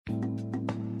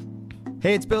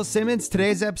Hey, it's Bill Simmons.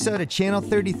 Today's episode of Channel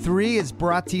 33 is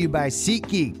brought to you by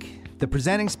SeatGeek, the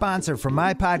presenting sponsor for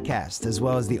my podcast, as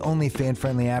well as the only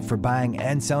fan-friendly app for buying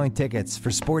and selling tickets for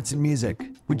sports and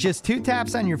music. With just 2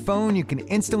 taps on your phone, you can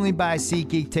instantly buy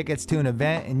SeatGeek tickets to an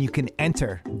event, and you can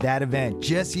enter that event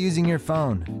just using your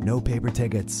phone. No paper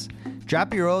tickets.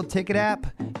 Drop your old ticket app.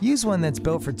 Use one that's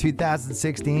built for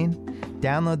 2016.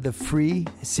 Download the free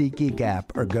SeatGeek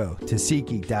app or go to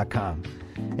SeatGeek.com.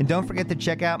 And don't forget to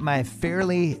check out my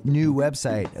fairly new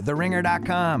website,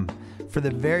 TheRinger.com, for the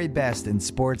very best in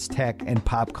sports, tech, and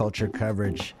pop culture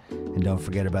coverage. And don't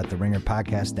forget about the Ringer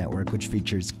Podcast Network, which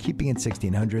features Keeping It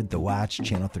 1600, The Watch,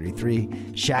 Channel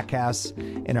 33, Shack House,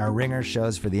 and our Ringer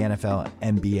shows for the NFL,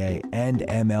 NBA, and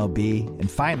MLB. And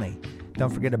finally,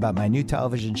 don't forget about my new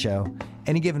television show,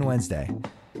 Any Given Wednesday,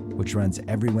 which runs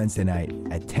every Wednesday night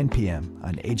at 10 p.m.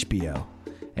 on HBO.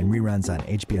 And reruns on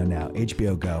HBO Now,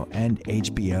 HBO Go, and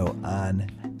HBO On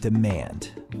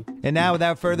Demand. And now,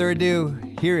 without further ado,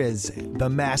 here is the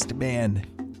masked man,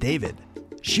 David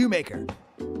Shoemaker.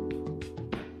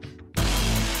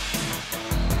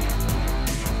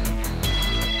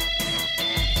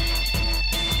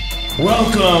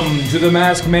 Welcome to the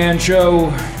Masked Man Show.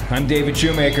 I'm David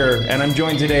Shoemaker, and I'm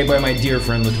joined today by my dear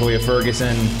friend LaToya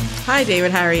Ferguson. Hi, David.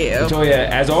 How are you? LaToya,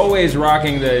 as always,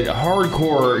 rocking the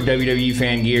hardcore WWE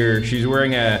fan gear. She's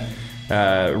wearing a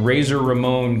Razor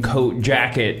Ramon coat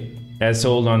jacket as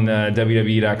sold on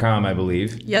WWE.com, I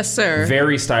believe. Yes, sir.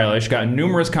 Very stylish. Got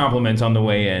numerous compliments on the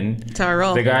way in. That's how I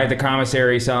roll. The guy at the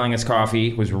commissary selling us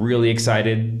coffee was really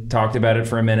excited. Talked about it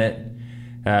for a minute.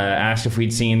 Asked if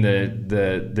we'd seen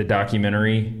the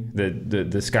documentary,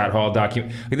 the Scott Hall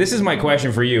documentary. This is my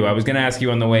question for you. I was going to ask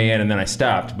you on the way in, and then I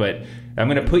stopped, but I'm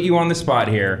going to put you on the spot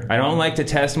here. I don't like to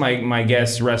test my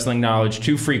guests' wrestling knowledge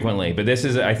too frequently, but this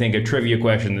is, I think, a trivia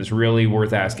question that's really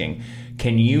worth asking.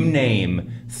 Can you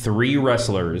name 3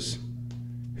 wrestlers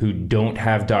who don't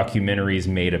have documentaries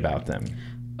made about them?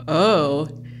 Oh.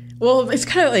 Well, it's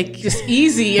kind of like just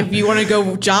easy if you want to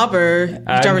go Jobber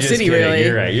City, kidding. really.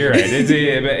 You're right.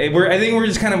 I think we're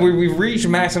just we've reached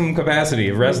maximum capacity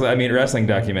of wrestling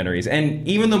documentaries. And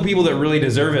even the people that really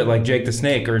deserve it, like Jake the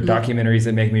Snake, are documentaries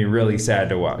that make me really sad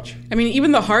to watch. I mean,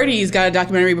 even the Hardys got a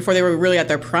documentary before they were really at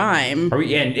their prime.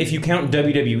 And if you count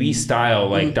WWE style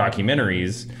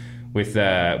documentaries, with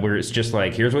where it's just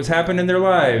like, here's what's happened in their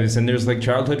lives, and there's like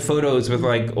childhood photos with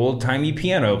like old-timey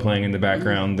piano playing in the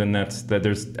background, and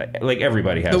there's like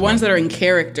everybody has the ones one. that are in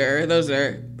character. Those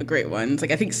are the great ones.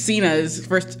 Like I think Cena's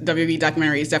first WWE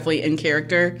documentary is definitely in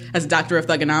character as Doctor of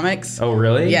Thugonomics. Oh,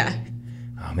 really? Yeah.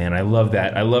 Oh man, I love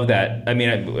that. I mean,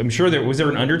 I'm sure there was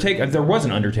an Undertaker. There was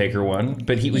an Undertaker one,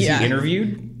 but he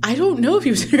interviewed? I don't know if he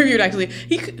was interviewed actually.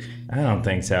 I don't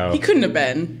think so. He couldn't have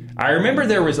been. I remember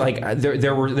there was like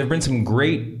there've been some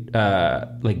great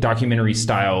like documentary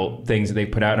style things that they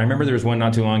put out, and I remember there was one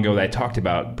not too long ago that I talked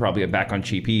about, probably back on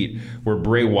Cheap Heat, where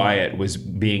Bray Wyatt was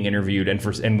being interviewed and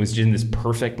was in this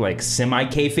perfect like semi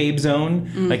kayfabe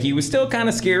zone. Like he was still kind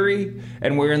of scary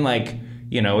and wearing like,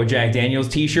 you know, a Jack Daniels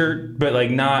t-shirt, but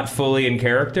like not fully in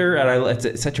character. And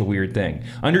it's such a weird thing.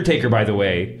 Undertaker, by the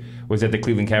way, was at the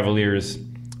Cleveland Cavaliers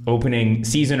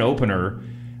season opener.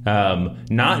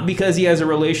 Not because he has a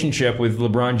relationship with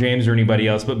LeBron James or anybody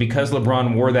else, but because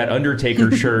LeBron wore that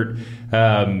Undertaker shirt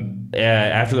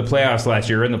after the playoffs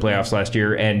last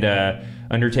year, and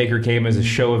Undertaker came as a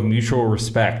show of mutual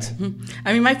respect.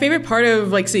 I mean, my favorite part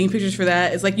of like seeing pictures for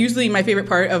that is like usually my favorite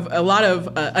part of a lot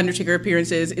of Undertaker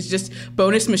appearances is just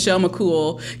bonus Michelle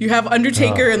McCool. You have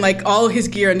Undertaker and like all his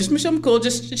gear, and just Michelle McCool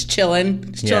just chilling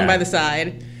by the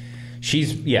side.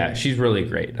 She's really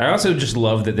great. I also just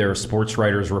love that there are sports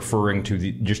writers referring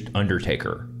to just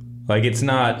Undertaker. Like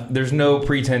there's no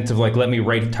pretense of like, let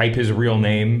me type his real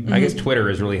name. I guess Twitter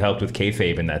has really helped with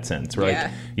kayfabe in that sense, right?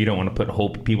 Yeah. You don't want to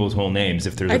put people's whole names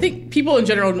if there's I think people in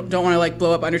general don't want to like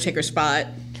blow up Undertaker's spot.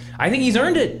 I think he's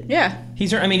earned it. Yeah.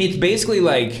 I mean, it's basically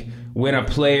like when a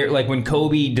player, like when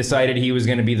Kobe decided he was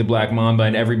going to be the Black Mamba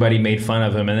and everybody made fun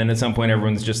of him, and then at some point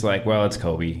everyone's just like, well, it's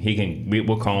Kobe.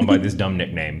 We'll call him by this dumb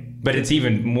nickname. But it's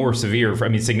even more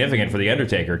significant for The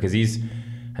Undertaker because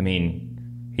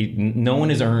no one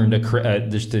has earned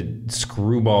just a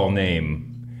screwball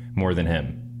name more than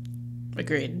him.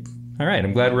 Agreed. All right,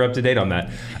 I'm glad we're up to date on that.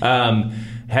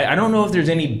 I don't know if there's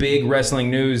any big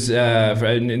wrestling news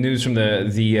from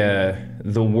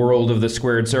the world of the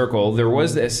squared circle. There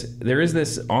is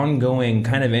this ongoing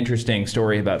kind of interesting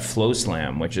story about Flow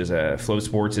Slam, which is Flow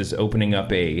Sports is opening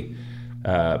up a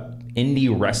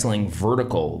indie wrestling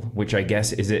vertical, which I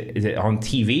guess is it on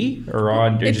TV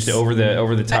or just over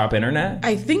the top internet?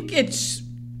 I think it's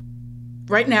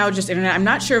right now, just internet. I'm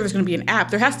not sure if there's going to be an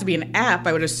app. There has to be an app,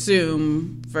 I would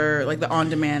assume, for like the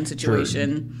on-demand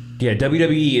situation. Yeah,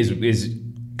 WWE is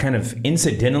kind of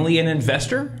incidentally an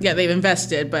investor. Yeah, they've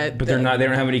invested, but they're not. They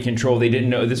don't have any control. They didn't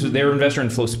know they were an investor in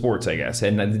Flow Sports, I guess,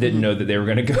 and they didn't know that they were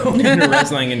going to go into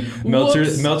wrestling. And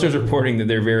Meltzer's reporting that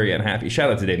they're very unhappy.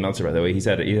 Shout out to Dave Meltzer, by the way.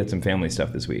 He had some family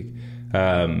stuff this week.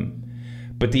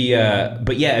 But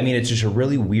yeah, I mean, it's just a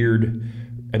really weird.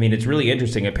 I mean, it's really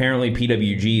interesting. Apparently,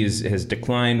 PWG has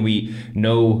declined. We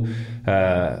know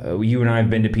you and I have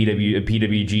been to a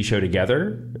PWG show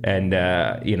together, and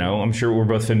I'm sure we're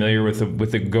both familiar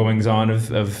with the goings on of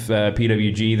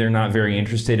PWG. They're not very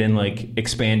interested in like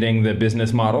expanding the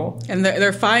business model, and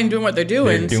they're fine doing what they're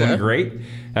doing. They're doing great.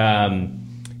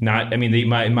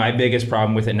 My biggest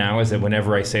problem with it now is that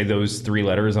whenever I say those 3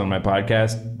 letters on my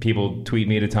podcast, people tweet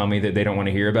me to tell me that they don't want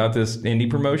to hear about this indie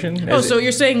promotion. So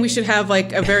you're saying we should have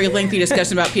like a very lengthy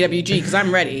discussion about PWG, because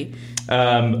I'm ready.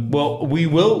 Well, we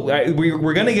will.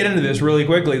 We're going to get into this really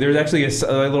quickly. There's actually a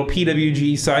little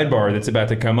PWG sidebar that's about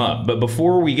to come up. But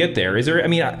before we get there, is there? I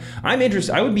mean, I'm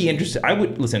interested. I would be interested. I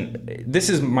would listen. This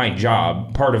is my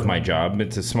job. Part of my job.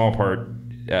 It's a small part.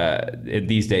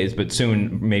 These days, but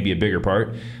soon maybe a bigger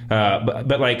part.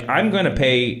 But like I'm going to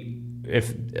pay.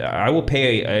 If I will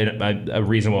pay a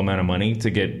reasonable amount of money to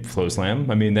get Flow Slam.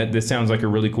 I mean, this sounds like a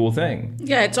really cool thing.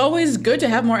 Yeah, it's always good to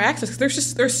have more access.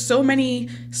 There's so many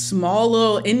small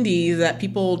little indies that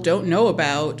people don't know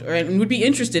about or would be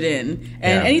interested in,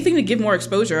 and anything to give more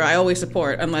exposure, I always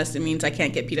support, unless it means I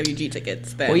can't get PWG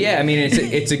tickets. Then. Well, yeah, I mean,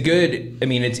 it's a good. I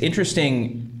mean, it's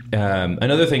interesting.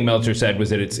 Another thing Meltzer said was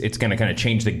that it's going to kind of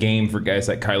change the game for guys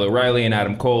like Kyle O'Reilly and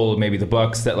Adam Cole, maybe the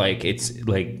Bucks. That like it's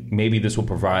like maybe this will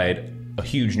provide a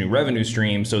huge new revenue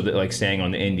stream, so that like staying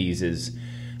on the indies is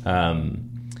a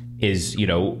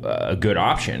good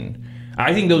option.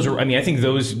 I think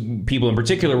those people in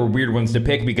particular were weird ones to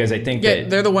pick, because I think that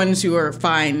they're the ones who are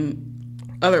fine.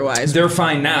 Otherwise, they're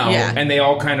fine now, and they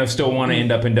all kind of still want to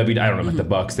end up in WWE. I don't know about the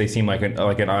Bucks; they seem like an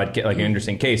odd, an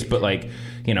interesting case. But like,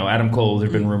 Adam Cole,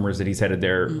 there've been rumors that he's headed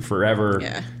there forever.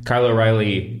 Yeah. Kyle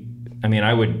O'Reilly. I mean,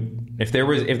 I would if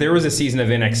there was a season of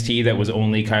NXT that was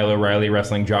only Kyle O'Reilly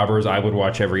wrestling jobbers, I would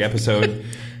watch every episode.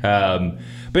 But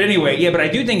anyway, but I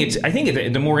do think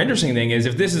the more interesting thing is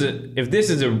if this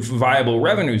is a viable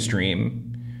revenue stream.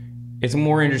 It's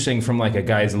more interesting from like a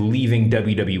guy's leaving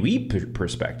WWE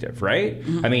perspective, right?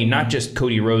 Mm-hmm. I mean, not just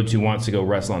Cody Rhodes who wants to go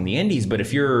wrestle on the indies, but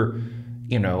if you're,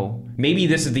 maybe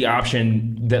this is the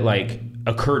option that like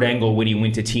a Kurt Angle when he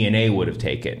went to TNA would have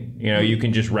taken. You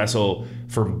can just wrestle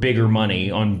for bigger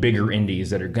money on bigger indies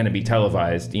that are going to be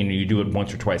televised. You do it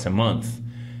once or twice a month.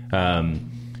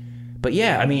 But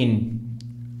yeah, I mean,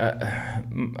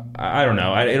 I don't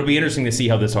know. It'll be interesting to see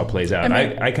how this all plays out.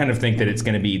 I kind of think that it's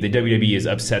going to be the WWE is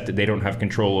upset that they don't have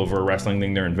control over a wrestling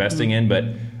thing they're investing in, but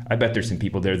I bet there's some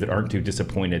people there that aren't too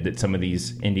disappointed that some of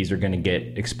these indies are going to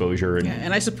get exposure.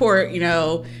 And I support,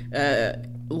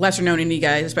 lesser known indie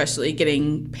guys, especially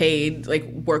getting paid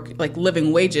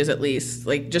living wages, at least,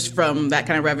 like just from that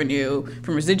kind of revenue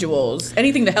from residuals,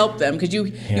 anything to help them, because you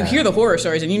hear the horror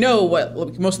stories and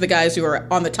what most of the guys who are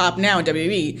on the top now in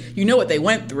WWE, what they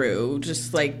went through,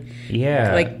 just like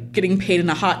getting paid in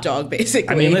a hot dog, basically.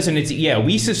 I mean, listen,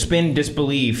 we suspend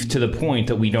disbelief to the point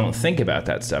that we don't think about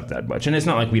that stuff that much, and it's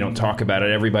not like we don't talk about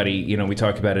it. Everybody, we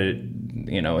talk about it.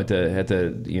 At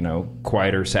the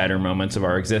quieter, sadder moments of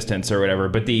our existence or whatever.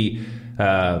 But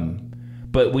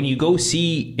but when you go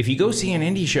see, if you go see an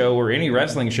indie show or any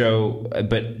wrestling show,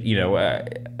 but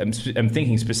I'm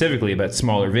thinking specifically about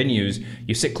smaller venues.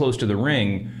 You sit close to the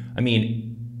ring. I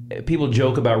mean, people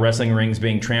joke about wrestling rings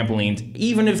being trampolines.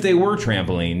 Even if they were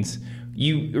trampolines,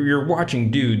 you're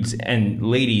watching dudes and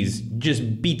ladies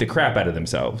just beat the crap out of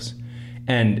themselves.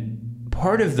 And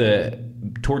part of the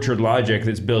tortured logic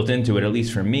that's built into it, at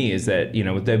least for me, is that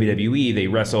with WWE they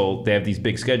wrestle, they have these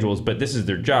big schedules, but this is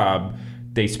their job.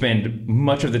 They spend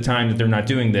much of the time that they're not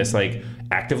doing this like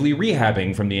actively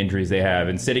rehabbing from the injuries they have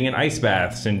and sitting in ice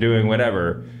baths and doing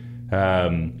whatever.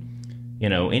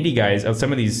 Indie guys,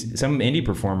 some indie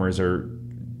performers are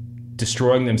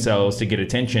destroying themselves to get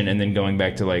attention and then going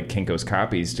back to like Kinko's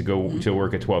copies to go to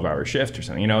work a 12-hour shift or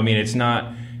something. It's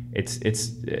not. It's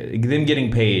them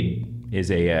getting paid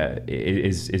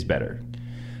is better.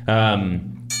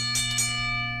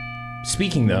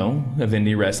 Speaking though of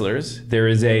indie wrestlers, there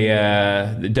is the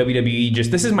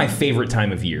WWE. This is my favorite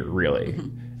time of year, really.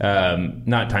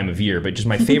 Not time of year, but just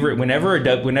my favorite. Whenever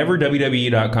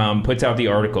WWE.com puts out the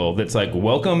article that's like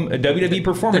 "Welcome a WWE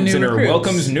Performance Center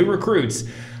welcomes new recruits,"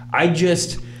 I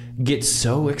just get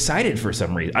so excited for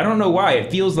some reason. I don't know why. It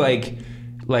feels like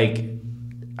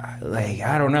like,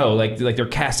 I don't know, like they're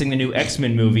casting the new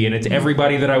X-Men movie and it's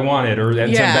everybody that I wanted, or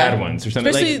some bad ones or something.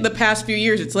 Especially like, the past few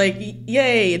years, it's like,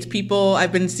 yay, it's people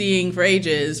I've been seeing for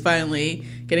ages finally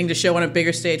getting to show on a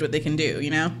bigger stage what they can do,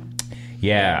 you know?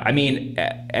 Yeah, I mean,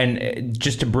 and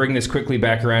just to bring this quickly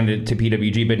back around to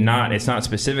PWG, but it's not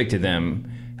specific to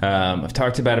them. I've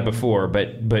talked about it before,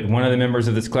 but one of the members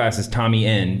of this class is Tommy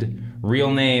End,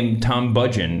 real name Tom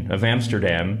Budgeon of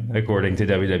Amsterdam, according to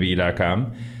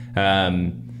WWE.com.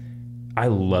 I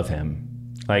love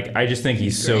him. Like, I just think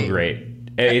he's so great.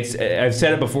 I've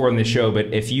said it before on this show, but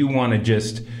if you want to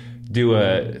just do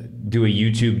a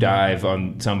YouTube dive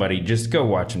on somebody, just go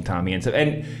watch him, Tommy.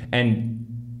 And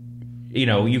you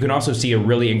know, you can also see a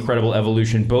really incredible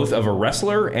evolution both of a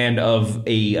wrestler and of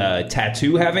a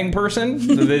tattoo-having person.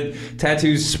 The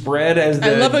tattoos spread as the videos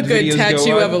go on. I love a good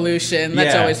tattoo evolution.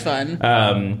 That's always fun.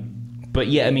 But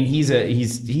yeah, I mean, he's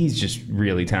just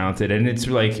really talented, and it's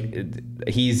like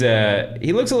he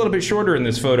looks a little bit shorter in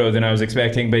this photo than I was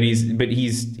expecting, but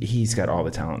he's got all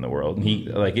the talent in the world. And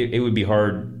it would be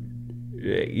hard,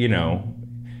 you know.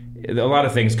 A lot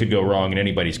of things could go wrong in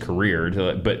anybody's career,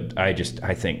 but I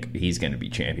think he's going to be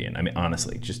champion. I mean,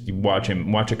 honestly, just watch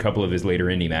a couple of his later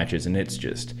indie matches, and it's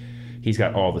just, he's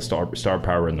got all the star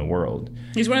power in the world.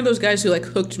 He's one of those guys who like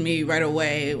hooked me right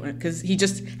away because he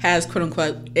just has quote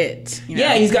unquote it. You know?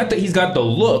 Yeah, he's got the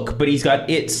look, but he's got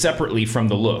it separately from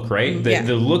the look, right?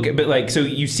 The look, but like, so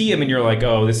you see him and you're like,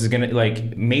 oh, this is gonna,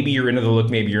 like, maybe you're into the look,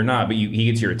 maybe you're not, but he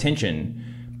gets your attention.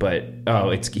 But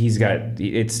he's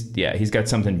got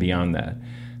something beyond that.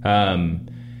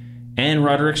 And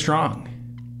Roderick Strong,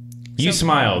 you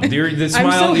smiled. The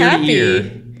smile ear to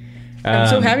ear. I'm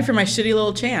so happy for my shitty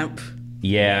little champ.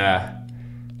 Yeah.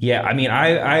 I mean,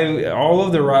 I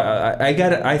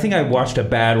think I watched a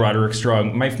bad Roderick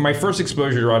Strong. My first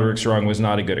exposure to Roderick Strong was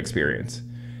not a good experience.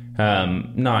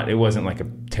 It wasn't like a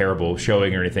terrible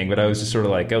showing or anything, but I was just sort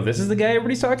of like, oh, this is the guy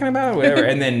everybody's talking about, whatever.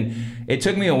 And then it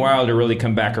took me a while to really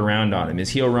come back around on him. His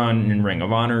heel run in Ring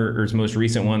of Honor, or his most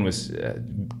recent one, was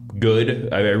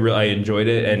good. I enjoyed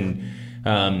it, and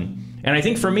I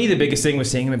think for me the biggest thing was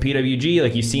seeing him at PWG.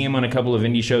 Like, you see him on a couple of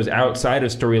indie shows outside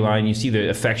of Storyline, you see the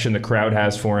affection the crowd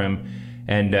has for him,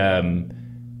 and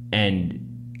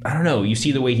I don't know, you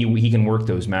see the way he can work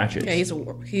those matches. Yeah,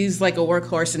 he's like a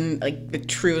workhorse in like the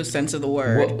truest sense of the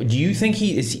word. Well, do you think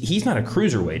he's not a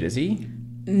cruiserweight, is he?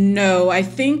 No, I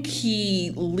think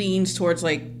he leans towards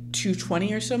like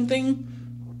 220 or something.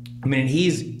 I mean,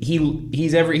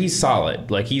 he's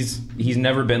solid. Like, he's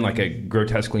never been like a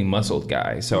grotesquely muscled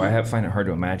guy. So I find it hard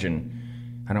to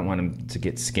imagine. I don't want him to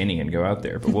get skinny and go out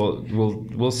there, but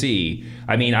we'll see.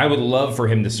 I mean, I would love for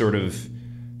him to sort of,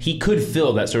 he could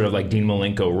fill that sort of like Dean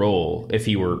Malenko role if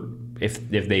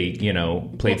they, you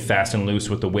know, played fast and loose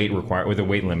with the weight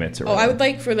limits. Or I would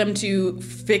like for them to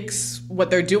fix what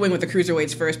they're doing with the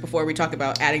cruiserweights first before we talk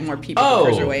about adding more people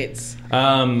to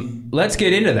cruiserweights. Let's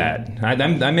get into that.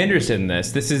 I'm interested in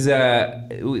this. This is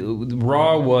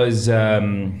Raw was.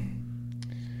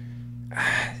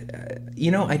 You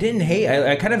know, I didn't hate.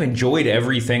 I kind of enjoyed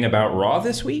everything about Raw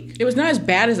this week. It was not as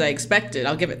bad as I expected.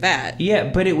 I'll give it that. Yeah,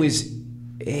 but it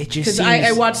just because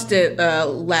I watched it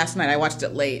last night. I watched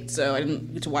it late, so I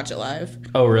didn't get to watch it live.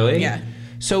 Oh, really? Yeah.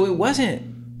 So it wasn't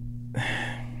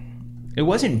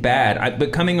bad.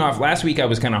 But coming off last week, I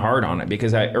was kind of hard on it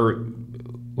because or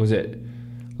was it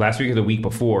last week or the week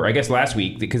before? I guess last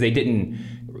week, because they didn't.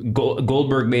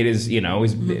 Goldberg made his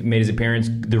appearance.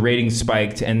 The ratings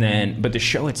spiked, but the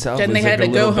show itself. Then they was had like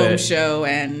a go home show,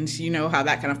 and you know how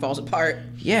that kind of falls apart.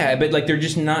 Yeah, but like they're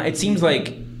just not. It seems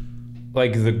like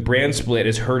the brand split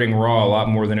is hurting Raw a lot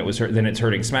more than it's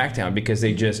hurting SmackDown, because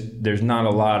there's not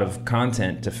a lot of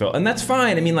content to fill, and that's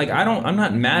fine. I mean, like I'm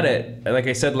not mad at, like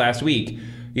I said last week.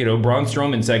 You know, Braun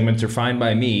Strowman segments are fine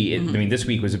by me. I mean, this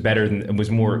week was was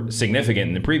more significant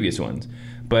than the previous ones,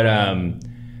 but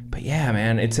yeah,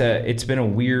 man, it's been a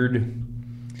weird.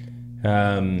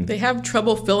 They have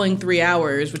trouble filling 3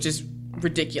 hours, which is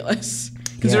ridiculous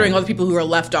considering all the people who are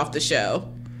left off the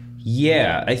show.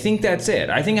 Yeah, I think that's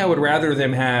it. I think I would rather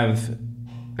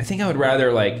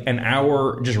like an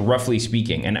hour, just roughly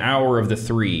speaking, an hour of the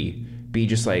 3 be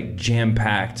just like jam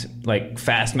packed, like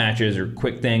fast matches or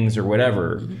quick things or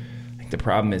whatever. I think the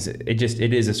problem is it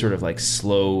is a sort of like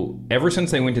slow. Ever since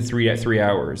they went to 3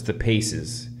 hours, the pace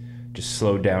is just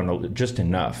slowed down just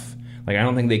enough. Like, I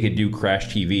don't think they could do Crash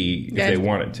TV if they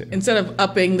wanted to. Instead of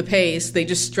upping the pace, they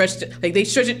just stretched it. Like, they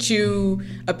stretched it to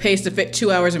a pace to fit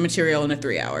 2 hours of material into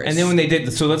 3 hours. And then when they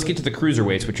did, so let's get to the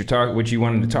cruiserweights, which you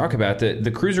wanted to talk about. The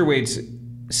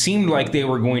cruiserweights, seemed like they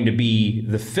were going to be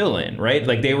the fill-in, right?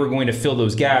 Like they were going to fill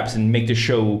those gaps and make the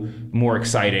show more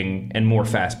exciting and more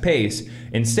fast-paced.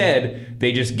 Instead,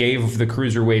 they just gave the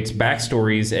cruiserweights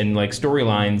backstories and like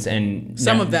storylines, and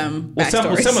some of them.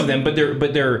 Some of them, but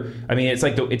they're. I mean, it's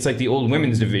like the old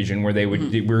women's division where we're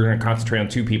going to concentrate on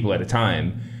 2 people at a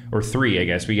time, or 3, I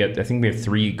guess. I think we have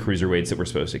 3 cruiserweights that we're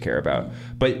supposed to care about,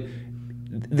 but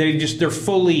they're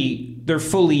fully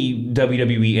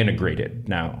WWE integrated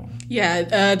now.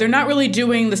 Yeah, they're not really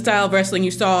doing the style of wrestling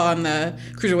you saw on the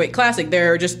Cruiserweight Classic.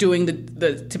 They're just doing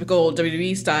the typical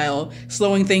WWE style,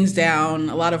 slowing things down,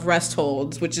 a lot of rest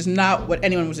holds, which is not what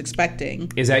anyone was expecting.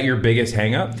 Is that your biggest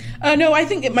hang-up? No, I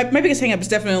think my biggest hang-up is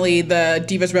definitely the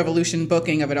Divas Revolution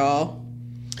booking of it all.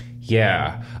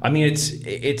 Yeah, I mean,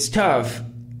 it's tough.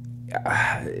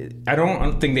 I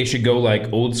don't think they should go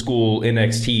like old school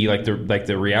NXT, like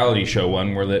the reality show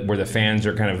one where the fans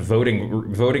are kind of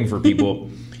voting for people.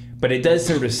 But it does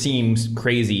sort of seem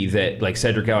crazy that like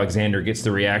Cedric Alexander gets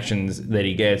the reactions that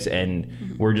he gets, and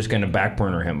we're just going to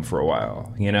backburner him for a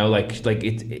while. You know, like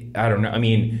I don't know. I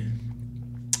mean,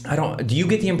 do you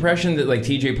get the impression that like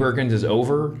TJ Perkins is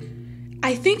over?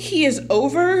 I think he is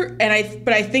over, but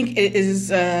I think it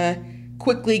is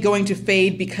quickly going to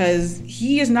fade because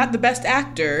he is not the best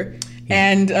actor,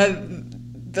 and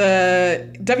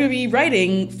the WWE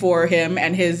writing for him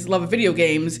and his love of video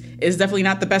games is definitely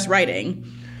not the best writing.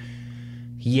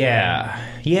 Yeah.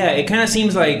 It kind of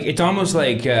seems like it's almost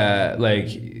like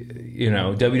WWE.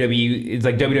 It's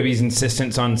like WWE's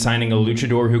insistence on signing a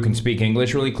luchador who can speak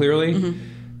English really clearly. Mm-hmm.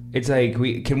 It's like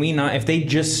can we not, if they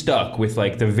just stuck with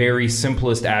like the very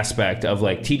simplest aspect of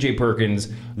like TJ Perkins,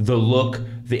 the look,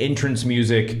 the entrance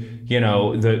music,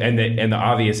 the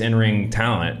obvious in-ring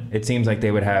talent, it seems like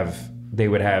they would have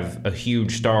a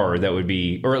huge star that would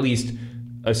be, or at least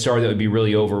a star that would be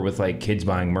really over with like kids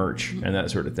buying merch and that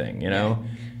sort of thing,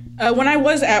 When I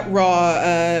was at Raw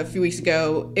a few weeks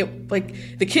ago,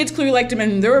 the kids clearly liked him,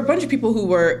 and there were a bunch of people who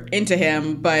were into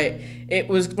him, but it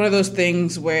was one of those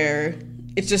things where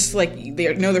it's just like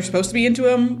they know they're supposed to be into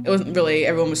him. It wasn't really,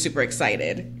 everyone was super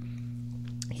excited.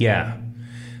 Yeah.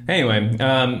 Anyway,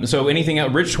 so anything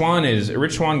else? Rich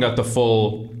Swann got the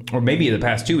full, or maybe the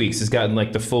past 2 weeks has gotten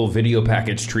like the full video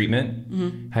package treatment.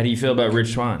 Mm-hmm. How do you feel about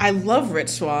Rich Swann? I love Rich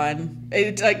Swann.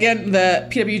 It's, again, the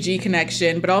PWG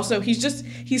connection, but also he's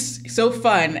so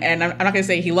fun. And I'm not going to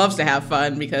say he loves to have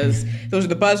fun because those are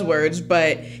the buzzwords,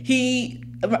 but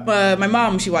my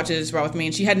mom, she watches Raw with me,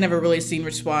 and she had never really seen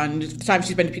Rich Swann. The time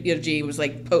she's been to PWG was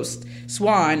like post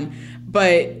Swann.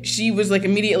 But she was like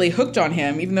immediately hooked on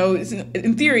him, even though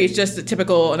in theory it's just a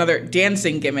typical another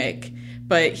dancing gimmick.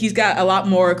 But he's got a lot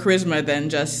more charisma than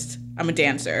just I'm a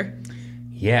dancer.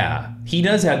 Yeah, he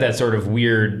does have that sort of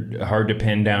weird, hard to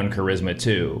pin down charisma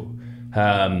too.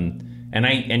 I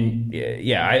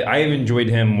have enjoyed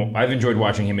him. I've enjoyed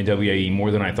watching him in WWE more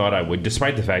than I thought I would,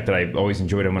 despite the fact that I always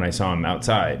enjoyed him when I saw him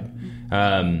outside.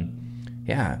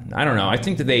 Yeah, I don't know. I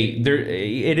think that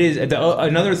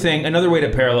another way to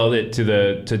parallel it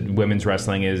to women's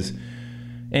wrestling is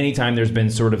anytime there's been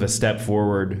sort of a step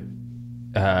forward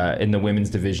in the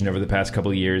women's division over the past couple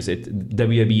of years,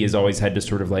 WWE has always had to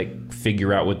sort of like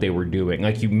figure out what they were doing.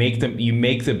 Like you make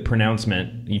the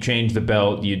pronouncement, you change the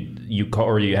belt, you call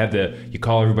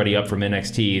everybody up from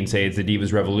NXT and say it's the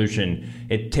Divas Revolution.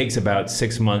 It takes about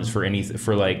 6 months for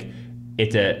that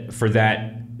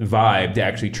vibe to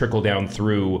actually trickle down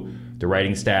through the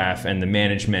writing staff and the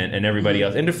management and everybody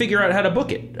else, and to figure out how to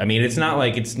book it. I mean, it's not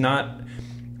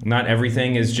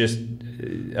everything is just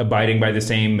abiding by the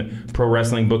same pro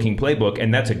wrestling booking playbook,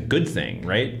 and that's a good thing,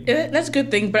 right? That's a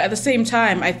good thing, but at the same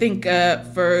time, I think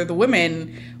for the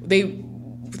women,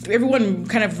 everyone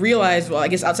kind of realized, well, I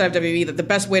guess outside of WWE, that the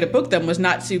best way to book them was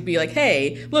not to be like,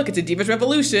 hey, look, it's a Divas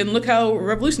Revolution, look how we're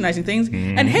revolutionizing things,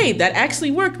 and hey, that actually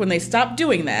worked when they stopped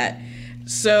doing that.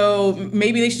 So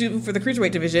maybe they should do for the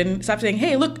cruiserweight division, stop saying,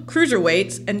 hey, look,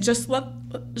 cruiserweights, and just let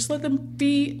them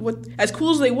be as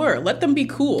cool as they were. Let them be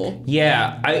cool.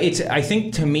 Yeah, I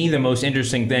think to me the most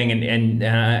interesting thing, and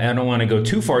I don't want to go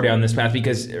too far down this path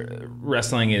because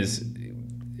wrestling is,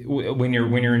 when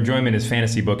your enjoyment is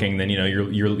fantasy booking, then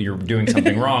you're doing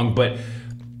something wrong. But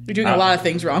you're doing a lot of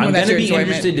things wrong. I'm going to be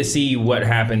interested to see what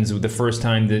happens the first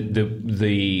time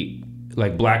the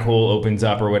like black hole opens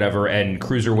up or whatever, and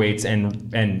cruiserweights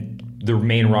and the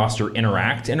main roster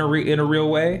interact in a real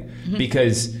way,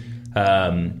 because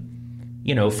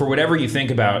for whatever you think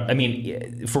about, I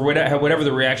mean, for whatever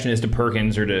the reaction is to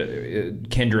Perkins or to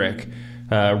Kendrick,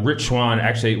 Rich Swann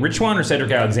or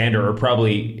Cedric Alexander are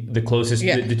probably the closest,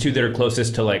 the two that are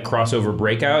closest to like crossover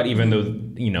breakout, even though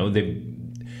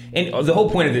and the whole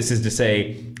point of this is to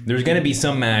say there's going to be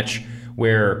some match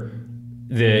where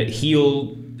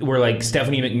like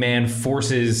Stephanie McMahon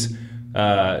forces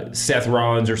Seth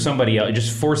Rollins or somebody else,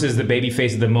 just forces the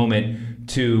babyface of the moment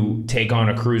to take on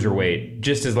a cruiserweight,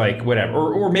 just as like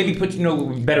whatever, or maybe put,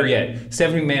 better yet,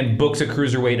 Stephanie McMahon books a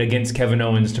cruiserweight against Kevin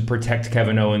Owens to protect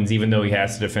Kevin Owens, even though he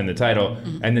has to defend the title,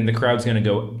 and then the crowd's going to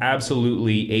go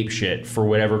absolutely apeshit for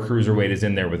whatever cruiserweight is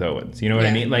in there with Owens. You know what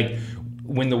I mean? Like,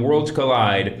 when the worlds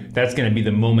collide, that's going to be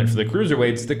the moment for the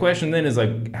cruiserweights. The question then is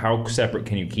like, how separate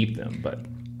can you keep them? But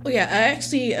well, yeah, I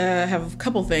actually have a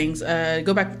couple things.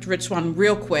 Go back to Rich Swann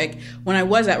real quick. When I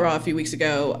was at Raw a few weeks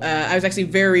ago, I was actually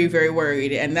very, very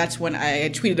worried. And that's when I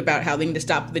had tweeted about how they need to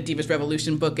stop the Divas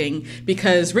Revolution booking,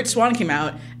 because Rich Swann came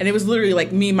out and it was literally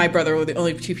like me and my brother were the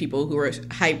only two people who were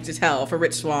hyped as hell for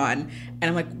Rich Swann. And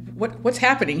I'm like, what's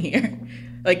happening here?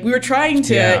 Like, we were trying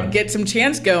to get some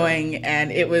chance going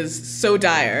and it was so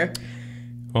dire.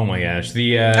 Oh my gosh!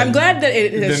 I'm glad that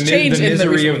it has changed. The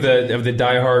misery of the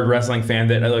diehard wrestling fan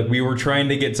that like we were trying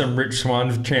to get some Rich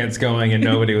Swann chance going and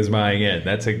nobody was buying in.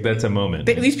 That's a moment.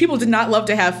 These people did not love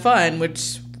to have fun.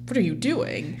 Which, what are you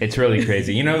doing? It's really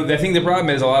crazy. I think the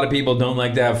problem is a lot of people don't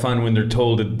like to have fun when they're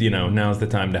told now's the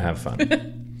time to have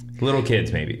fun. Little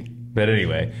kids maybe, but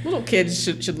anyway, little kids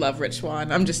should love Rich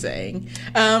Swann. I'm just saying,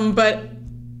 but.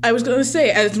 I was going to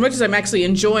say, as much as I'm actually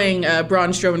enjoying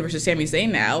Braun Strowman versus Sami Zayn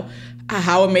now,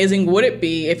 how amazing would it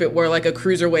be if it were like a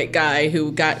cruiserweight guy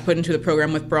who got put into the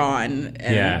program with Braun?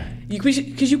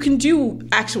 Because you can do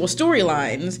actual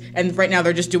storylines, and right now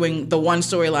they're just doing the one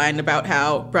storyline about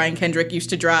how Brian Kendrick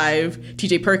used to drive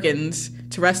TJ Perkins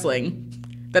to wrestling.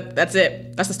 That's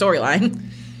it. That's the storyline.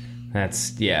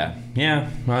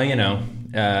 Well,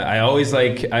 I always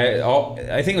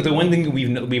I think the one thing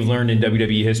we've learned in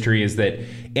WWE history is that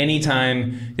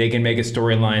anytime they can make a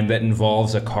storyline that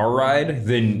involves a car ride,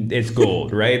 then it's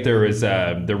gold, right? There was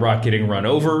The Rock getting run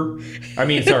over.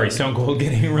 Stone Cold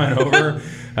getting run over.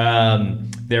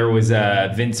 There was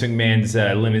Vince McMahon's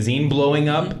limousine blowing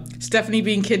up. Stephanie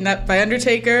being kidnapped by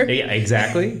Undertaker. Yeah,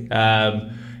 exactly.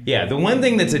 The one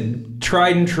thing that's a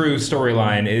tried and true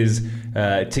storyline is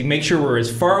to make sure we're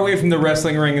as far away from the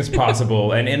wrestling ring as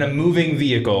possible, and in a moving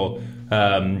vehicle,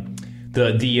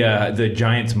 the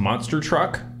Giants monster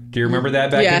truck. Do you remember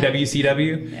that back in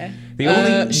WCW?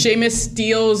 Yeah. Sheamus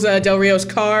steals Del Rio's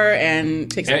car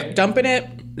and takes a dump in it.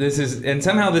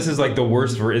 Somehow this is like the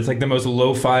worst. It's like the most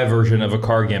lo-fi version of a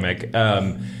car gimmick.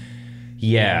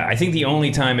 I think the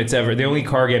only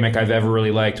car gimmick I've ever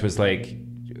really liked was like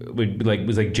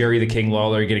Jerry the King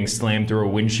Lawler getting slammed through a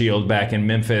windshield back in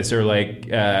Memphis, or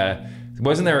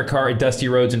wasn't there a Dusty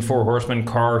Rhodes and Four Horsemen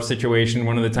car situation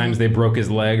one of the times they broke his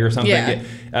leg or something?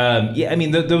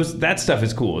 That stuff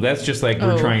is cool. That's just like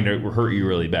we're trying to hurt you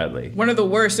really badly. One of the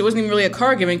worst, it wasn't even really a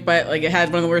car gimmick, but like it had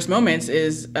one of the worst moments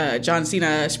is John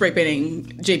Cena spray painting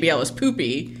JBL as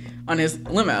poopy on his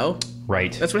limo.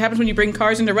 Right. That's what happens when you bring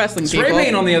cars into wrestling. Spray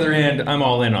paint, on the other hand, I'm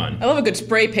all in on. I love a good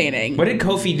spray painting. What did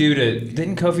Kofi do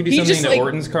didn't Kofi do something to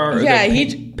Orton's car?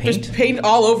 He just painted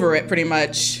all over it pretty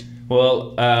much.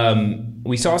 Well,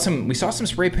 we saw some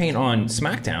spray paint on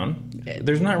SmackDown.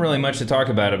 There's not really much to talk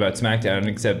about SmackDown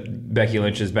except Becky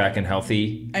Lynch is back and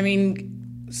healthy.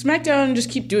 SmackDown just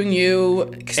keep doing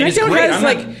you. SmackDown has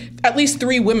at least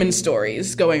 3 women's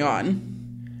stories going on.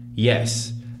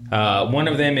 Yes. One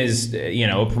of them is,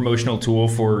 a promotional tool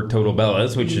for Total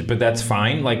Bellas, but that's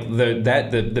fine. Like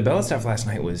the Bella stuff last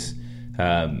night was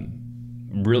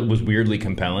weirdly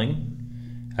compelling.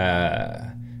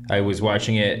 I was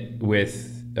watching it with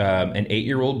an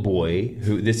 8-year-old boy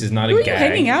who, this is not a gag. Who are you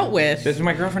hanging out with? This is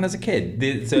my girlfriend as a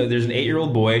kid. So there's an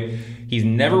 8-year-old boy. He's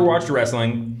never watched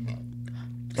wrestling.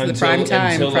 Prime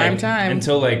time.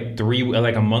 Until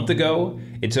like a month ago,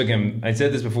 it took him. I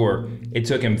said this before. It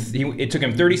took him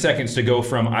 30 seconds to go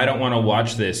from I don't want to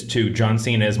watch this to John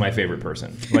Cena is my favorite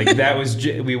person. Like that was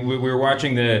we were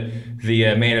watching the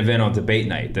main event on debate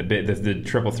night, the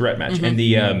triple threat match, and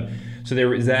so there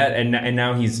was that, and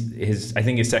now his I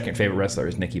think his second favorite wrestler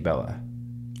is Nikki Bella.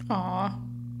 Aww.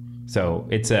 So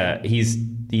it's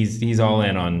he's all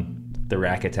in on the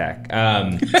Rack Attack.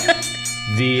 That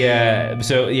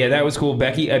was cool.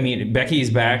 Becky's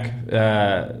back,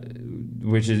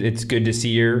 which is it's good to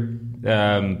see her.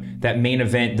 That main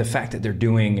event, the fact that they're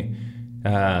doing,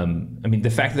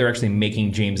 the fact that they're actually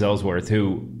making James Ellsworth,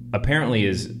 who apparently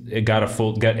got a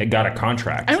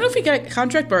contract. I don't know if he got a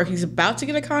contract or he's about to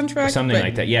get a contract, something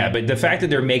like that. Yeah, but the fact that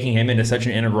they're making him into such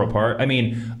an integral part.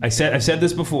 I've said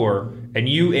this before,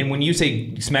 and when you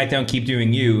say SmackDown keep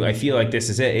doing you, I feel like this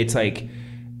is it. It's like.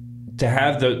 To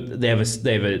have they have a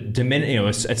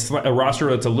roster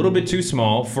that's a little bit too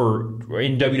small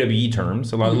in WWE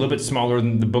terms, a little bit smaller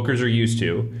than the bookers are used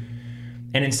to,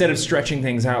 And instead of stretching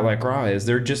things out like Raw is,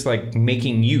 they're just like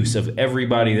making use of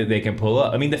everybody that they can pull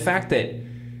up. I mean, the fact that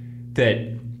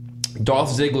Dolph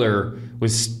Ziggler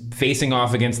was facing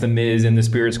off against The Miz in the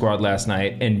Spirit Squad last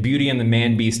night, and Beauty and the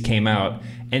Man Beast came out,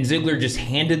 and Ziggler just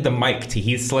handed the mic to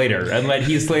Heath Slater and let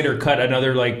Heath Slater cut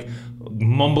another like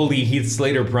mumbly Heath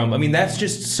Slater promo. I mean, that's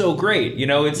just so great. You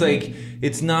know, it's like,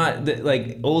 it's not that,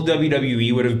 like, old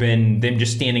WWE would have been them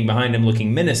just standing behind him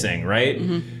looking menacing, right?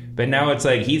 Mm-hmm. But now it's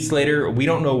like, Heath Slater, we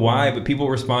don't know why, but people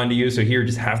respond to you, so here,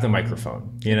 just have the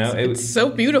microphone. You know, it's so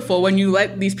beautiful when you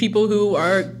let these people who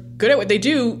are good at what they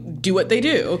do what they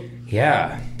do.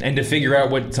 Yeah, and to figure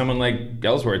out what someone like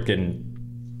Ellsworth can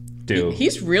do.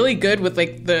 He's really good with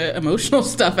like the emotional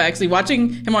stuff. Actually,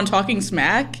 watching him on Talking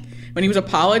Smack when he was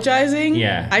apologizing,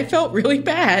 I felt really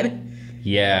bad.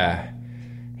 Yeah,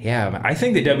 I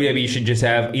think that WWE should just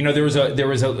have. You know, there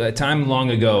was a time long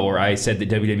ago where I said that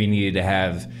WWE needed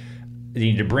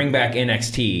to bring back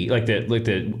NXT, like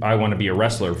the I Want to Be a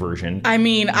Wrestler version. I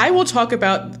mean, I will talk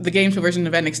about the game show version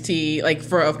of NXT like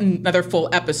for another full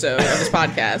episode of this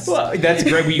podcast. Well, that's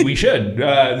great. We should.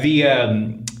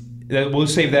 We'll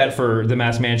save that for the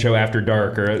Masked Man Show After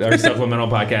Dark or our supplemental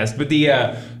podcast. But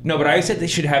but I said they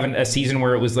should have a season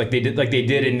where it was like they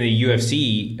did in the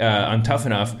UFC on Tough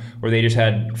Enough, where they just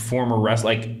had former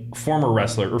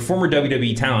wrestler or former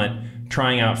WWE talent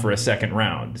trying out for a second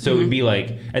round. So it would be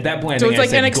like, at that point, so it's like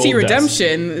NXT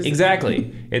Redemption.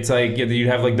 Exactly. It's like you'd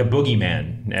have like the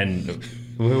Boogeyman and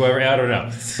whoever, I don't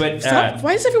know. But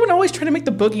why is everyone always trying to make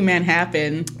the Boogeyman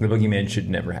happen? The Boogeyman should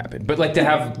never happen. But like to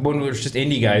have one where it's just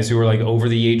indie guys who are like over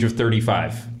the age of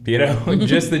 35. You know,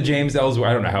 just the James Ellsworth.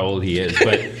 I don't know how old he is,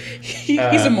 but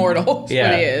he's immortal.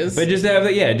 Yeah, he is. But just to have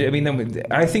that. Yeah, I mean,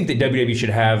 I think that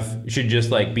WWE should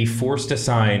just like be forced to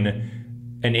sign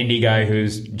an indie guy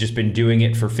who's just been doing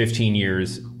it for 15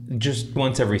 years, just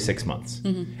once every 6 months.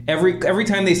 Mm-hmm. Every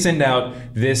time they send out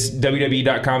this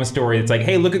WWE.com story, it's like,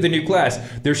 hey, look at the new class.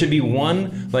 There should be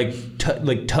one like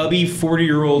tubby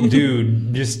 40-year-old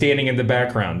dude just standing in the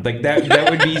background. Like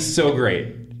that would be so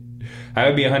great. I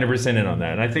would be 100% in on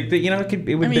that, and I think that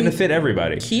it would benefit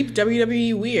everybody. Keep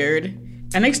WWE weird.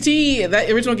 NXT, that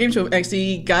original game show of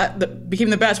NXT became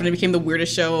the best when it became the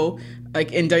weirdest show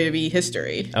like in WWE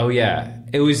history. Oh yeah,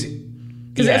 it was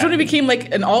because that's when it became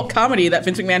like an alt comedy that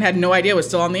Vince McMahon had no idea was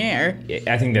still on the air.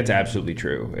 I think that's absolutely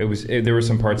true. There were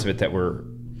some parts of it that were.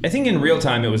 I think in real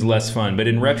time it was less fun, but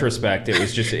in retrospect it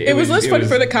was just. It was less fun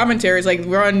for the commentaries. Like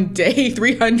we're on day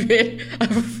 300 of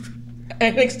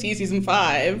NXT season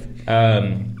 5.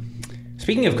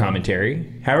 Speaking of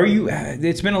commentary, how are you?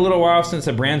 It's been a little while since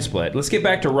the brand split. Let's get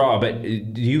back to Raw, but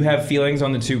do you have feelings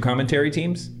on the two commentary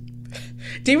teams?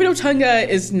 David Otunga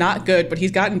is not good, but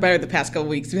he's gotten better the past couple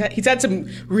weeks. He's had some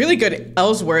really good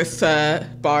Ellsworth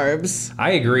barbs.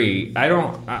 I agree.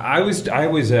 I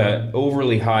was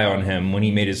overly high on him when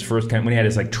he made his first when he had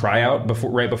his like tryout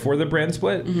right before the brand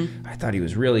split. Mm-hmm. I thought he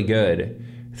was really good.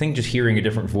 I think just hearing a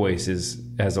different voice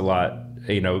has a lot.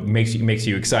 Makes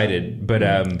you excited, but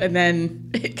and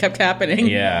then it kept happening.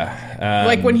 Yeah,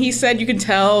 like when he said you can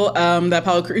tell that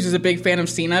Apollo Crews is a big fan of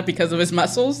Cena because of his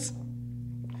muscles.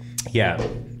 Yeah,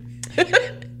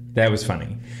 that was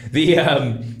funny.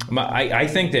 I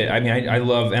think that I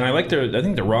love and I like I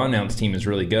think the Raw announce team is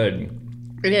really good.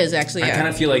 It is actually. I kind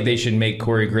of feel like they should make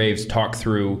Corey Graves talk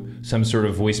through some sort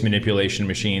of voice manipulation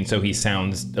machine so he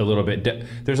sounds a little bit.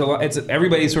 There's a lot.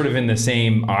 Everybody's sort of in the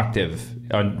same octave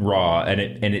on Raw,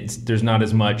 and there's not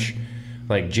as much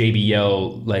like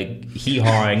JBL like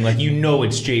hee-hawing. Like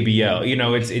it's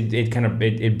JBL.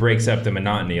 It breaks up the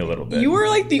monotony a little bit. You were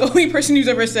like the only person who's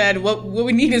ever said what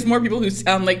we need is more people who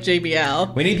sound like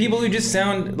JBL. We need people who just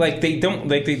sound like they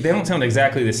don't sound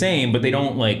exactly the same, but they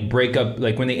don't like break up.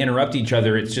 Like when they interrupt each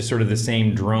other, it's just sort of the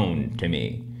same drone to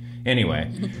me.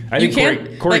 Anyway, I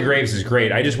think Corey Graves is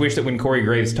great. I just wish that when Corey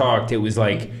Graves talked, it was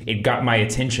like it got my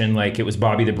attention, like it was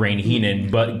Bobby the Brain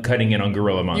Heenan, but cutting in on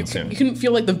Gorilla Monsoon. You can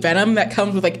feel like the venom that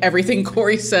comes with like everything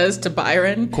Corey says to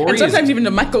Byron, and sometimes even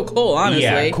to Michael Cole. Honestly,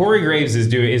 yeah, Corey Graves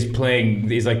is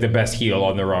like the best heel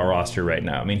on the Raw roster right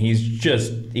now. I mean, he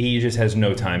just has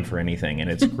no time for anything,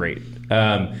 and it's great.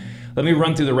 Let me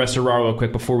run through the rest of Raw real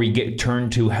quick before we turn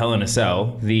to Hell in a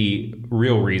Cell, the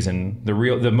real reason,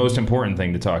 the most important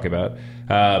thing to talk about.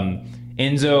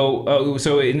 Enzo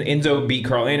beat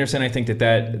Carl Anderson. I think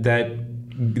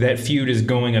that feud is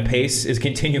continuing apace. It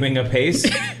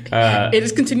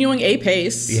is continuing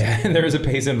apace. Yeah, and there is a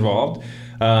pace involved.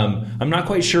 I'm not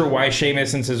quite sure why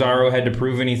Sheamus and Cesaro had to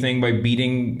prove anything by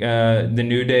beating the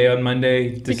New Day on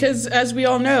Monday. Because, as we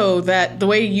all know, that the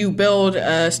way you build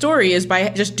a story is by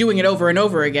just doing it over and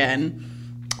over again.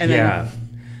 And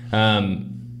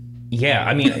Yeah,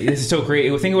 I mean, this is so great.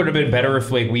 I think it would have been better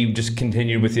if like we just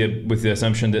continued with the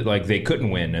assumption that like they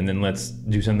couldn't win, and then let's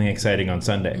do something exciting on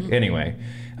Sunday. Mm-hmm. Anyway,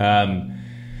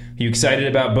 you excited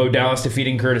about Bo Dallas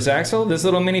defeating Curtis Axel? This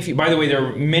little mini feud. By the way, there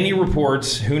are many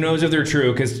reports. Who knows if they're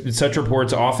true? Because such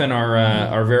reports often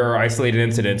are very isolated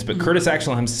incidents. But Curtis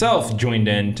Axel himself joined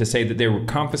in to say that they were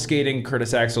confiscating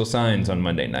Curtis Axel signs on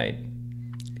Monday night.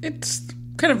 It's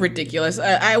kind of ridiculous.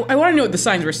 I want to know what the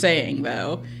signs were saying,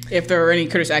 though. If there were any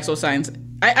Curtis Axel signs,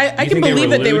 I can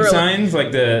believe that they were signs,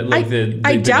 like the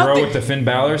girl with the Finn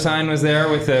Balor sign was there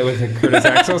with the Curtis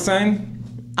Axel sign.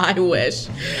 I wish.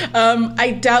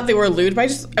 I doubt they were lewd,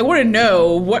 but I want to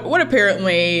know what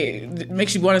apparently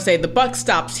makes you want to say the buck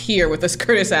stops here with this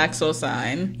Curtis Axel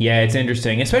sign. Yeah, it's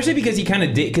interesting, especially because he kind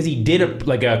of did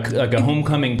a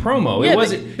homecoming promo. Yeah,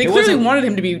 they clearly wanted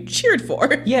him to be cheered for.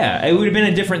 Yeah, it would have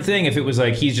been a different thing if it was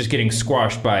like he's just getting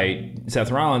squashed by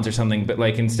Seth Rollins or something. But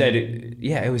like instead,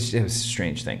 it was a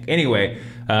strange thing. Anyway,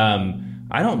 I'm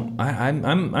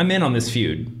in on this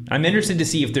feud. I'm interested to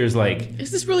see if there's like...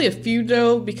 Is this really a feud,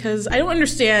 though? Because I don't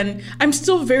understand. I'm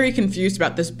still very confused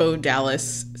about this Bo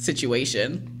Dallas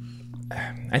situation.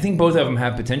 I think both of them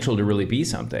have potential to really be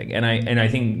something. And I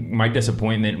think my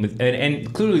disappointment with...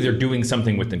 And clearly they're doing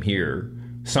something with them here.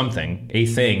 A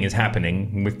thing is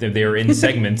happening. They're in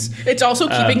segments. It's also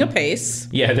keeping a pace.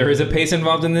 Yeah, there is a pace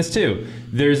involved in this, too.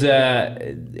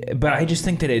 But I just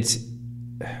think that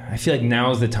I feel like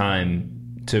now is the time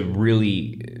to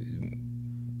really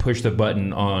push the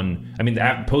button on. I mean,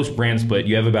 post brand split,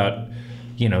 you have about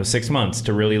 6 months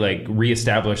to really like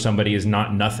reestablish somebody as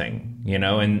not nothing,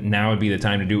 and now would be the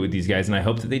time to do it with these guys, and I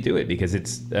hope that they do it because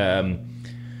it's I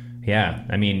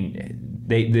mean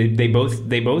they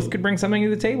both could bring something to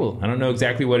the table. I don't know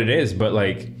exactly what it is, but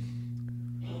like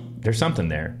there's something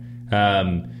there.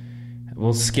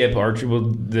 We'll skip Archer.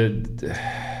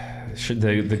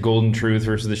 The Golden Truth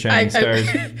versus the Shining Stars.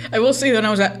 I will say when I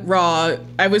was at Raw,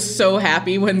 I was so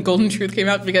happy when Golden Truth came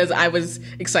out because I was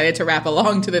excited to rap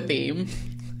along to the theme.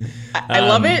 I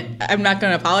love it. I'm not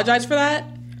going to apologize for that.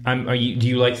 Do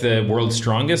you like the World's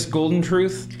Strongest Golden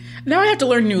Truth? Now I have to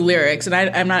learn new lyrics, and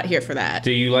I'm not here for that.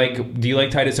 Do you like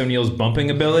Titus O'Neil's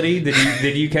bumping ability?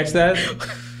 Did you catch that?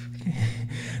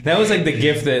 That was like the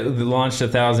gift that launched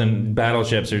 1,000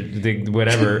 battleships or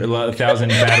 1,000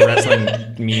 bad wrestling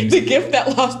memes. The gift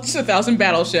that launched 1,000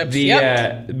 battleships. But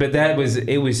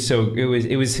it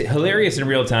was hilarious in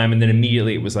real time, and then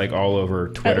immediately it was like all over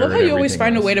Twitter. I love how you always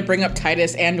find a way to bring up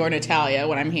Titus and or Natalia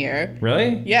when I'm here.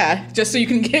 Really? Yeah, just so you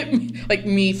can get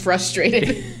me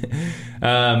frustrated.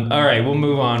 All right, we'll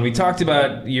move on. We talked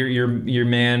about your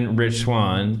man Rich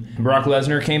Swann. Brock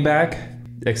Lesnar came back.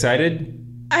 Excited?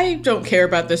 I don't care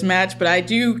about this match, but I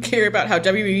do care about how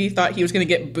WWE thought he was going to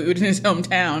get booed in his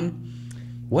hometown.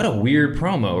 What a weird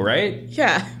promo, right?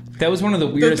 Yeah. That was one of the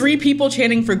weirdest... The 3 people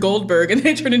chanting for Goldberg, and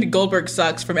then it turned into Goldberg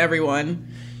sucks from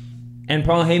everyone. And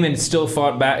Paul Heyman still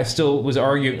fought back, still was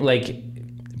arguing, like...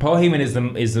 Paul Heyman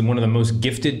is one of the most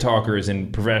gifted talkers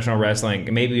in professional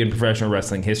wrestling, maybe in professional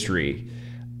wrestling history.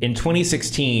 In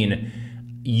 2016...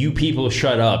 you people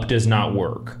shut up does not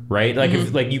work, right? Like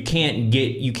if like you can't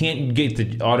get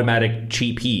the automatic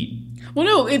cheap heat. Well,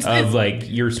 no, it's like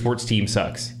your sports team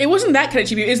sucks. It wasn't that kind of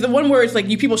cheap. It's the one where it's like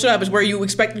you people shut up is where you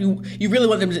expect you really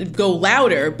want them to go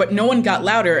louder, but no one got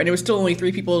louder, and it was still only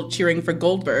 3 people cheering for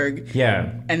Goldberg.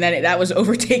 Yeah, and then that was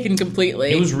overtaken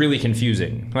completely. It was really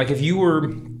confusing. Like if you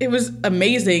were, it was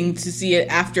amazing to see it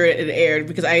after it aired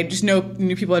because I just knew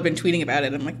people had been tweeting about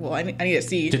it. I'm like, well, I need to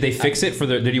see. Did they fix it for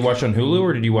the? Did you watch on Hulu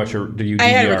or did you watch? Did you? DVR? I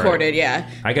had it recorded. Yeah,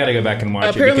 I got to go back and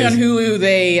watch Apparently it. Apparently on Hulu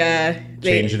they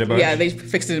changed it a bunch. Yeah, they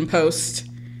fixed it in post.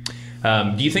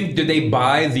 Do you think did they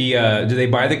buy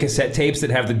the cassette tapes that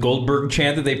have the Goldberg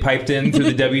chant that they piped in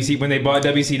through the WC when they bought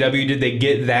WCW? Did they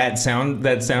get that sound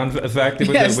effect with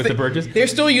the purchase? They're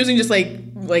still using just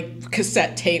like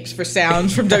cassette tapes for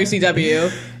sounds from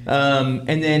WCW.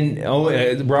 And then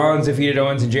Rollins defeated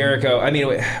Owens and Jericho. I mean,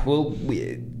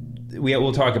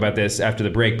 we'll talk about this after the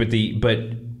break, but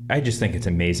I just think it's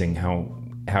amazing how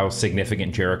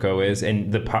significant Jericho is,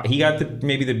 and he got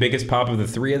maybe the biggest pop of the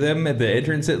 3 of them at the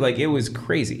entrance. It was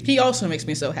crazy. He also makes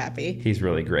me so happy. He's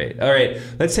really great. All right,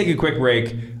 let's take a quick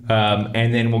break,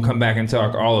 and then we'll come back and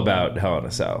talk all about Hell in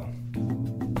a Cell.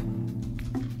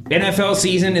 NFL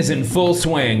season is in full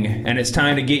swing, and it's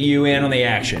time to get you in on the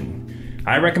action.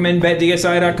 I recommend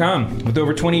BetDSI.com. With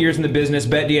over 20 years in the business,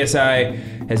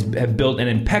 BetDSI have built an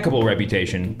impeccable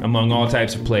reputation among all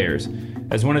types of players.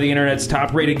 As one of the internet's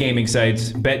top-rated gaming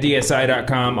sites,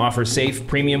 BetDSI.com offers safe,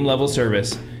 premium-level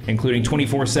service, including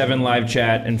 24/7 live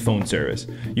chat and phone service.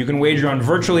 You can wager on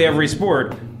virtually every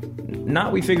sport,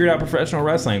 not we figured out professional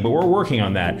wrestling, but we're working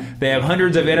on that. They have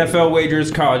hundreds of NFL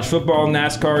wagers, college football,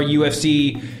 NASCAR,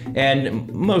 UFC,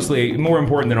 and mostly, more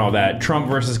important than all that, Trump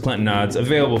versus Clinton odds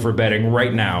available for betting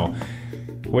right now.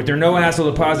 With their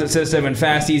no-hassle deposit system and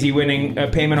fast, easy winning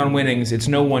payment on winnings, it's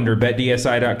no wonder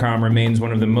BetDSI.com remains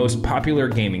one of the most popular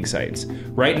gaming sites.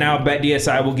 Right now,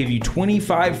 BetDSI will give you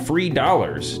 $25 free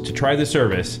to try the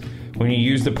service when you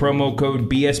use the promo code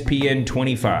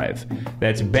BSPN25.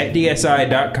 That's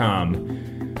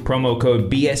BetDSI.com, promo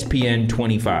code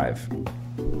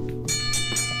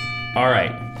BSPN25. All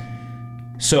right.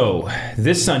 So,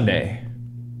 this Sunday,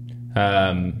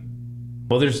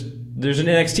 there's an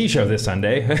NXT show this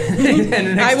Sunday.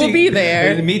 I will be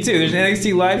there. Me too. There's an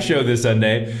NXT live show this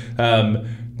Sunday.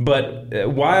 But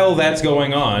while that's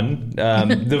going on,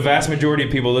 the vast majority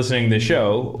of people listening to the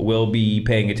show will be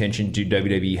paying attention to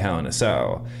WWE Hell in a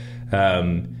Cell.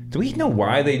 Do we know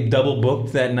why they double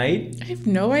booked that night? I have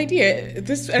no idea.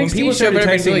 This NXT when people show started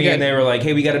texting really me good. and they were like,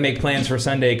 "Hey, we got to make plans for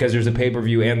Sunday because there's a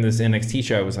pay-per-view and this NXT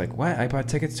show," I was like, "What? I bought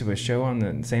tickets to a show on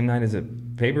the same night as a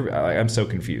pay-per-view?" I'm so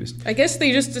confused. I guess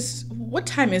they just what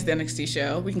time is the NXT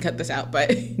show? We can cut this out,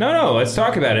 but No, let's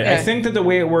talk about it. Yeah. I think that the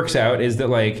way it works out is that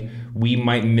like we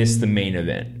might miss the main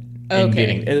event.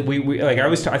 Okay. We like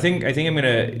I think I'm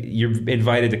gonna. You're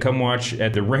invited to come watch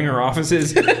at the Ringer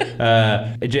offices,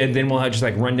 and then we'll just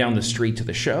like run down the street to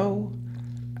the show.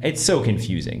 It's so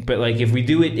confusing, but like if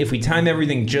we time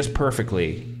everything just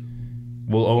perfectly,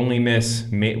 we'll only miss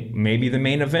maybe the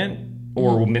main event,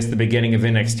 or we'll miss the beginning of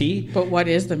NXT. But what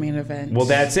is the main event? Well,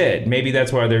 that's it. Maybe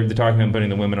that's why they're talking about putting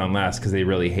the women on last because they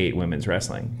really hate women's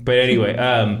wrestling. But anyway,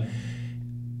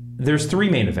 there's 3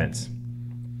 main events.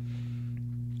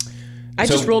 I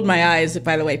just rolled my eyes,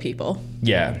 by the way, people.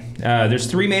 Yeah, there's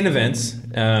 3 main events.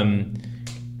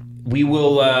 We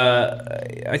will.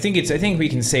 I think we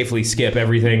can safely skip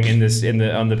everything on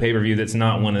the pay-per-view that's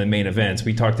not one of the main events.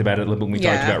 We talked about it a little bit when we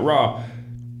talked about Raw.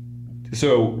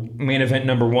 So main event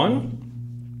number 1,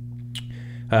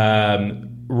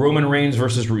 Roman Reigns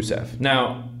versus Rusev.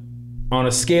 Now, on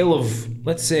a scale of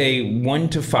let's say 1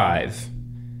 to 5,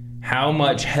 how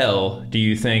much hell do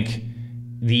you think?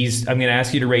 I'm going to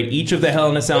ask you to rate each of the Hell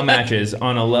in a Cell matches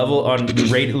on a level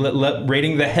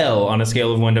rating the hell on a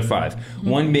scale of 1 to 5.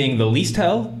 1 being the least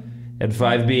hell, and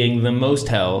 5 being the most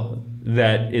hell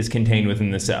that is contained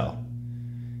within the cell.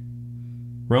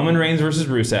 Roman Reigns versus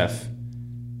Rusev.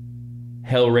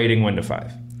 Hell rating 1 to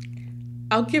 5.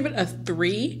 I'll give it a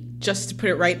 3, just to put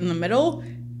it right in the middle,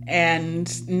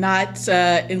 and not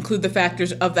include the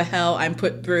factors of the hell I'm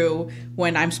put through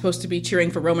when I'm supposed to be cheering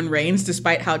for Roman Reigns,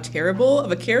 despite how terrible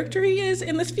of a character he is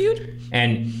in this feud.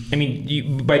 And, I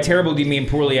mean, by terrible, do you mean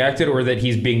poorly acted, or that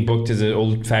he's being booked as an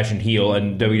old-fashioned heel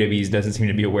and WWE doesn't seem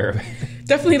to be aware of it?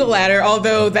 Definitely the latter,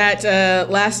 although that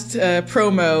last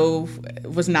promo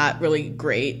was not really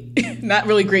great. Not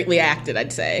really greatly acted,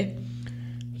 I'd say.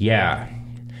 Yeah.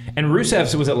 And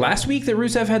Rusev's, was it last week that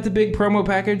Rusev had the big promo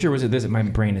package, or was it this? My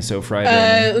brain is so fried.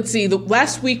 Let's see. The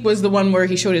last week was the one where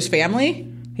he showed his family.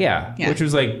 Yeah, which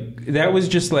was like, that was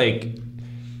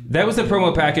the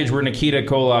promo package where Nikita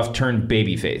Koloff turned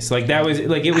babyface. Like, that was,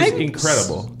 like, it was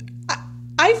incredible.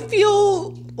 I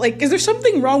feel like, is there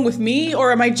something wrong with me,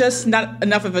 or am I just not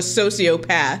enough of a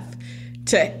sociopath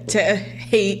to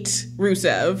hate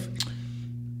Rusev?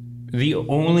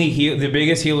 The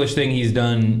biggest heelish thing he's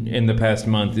done in the past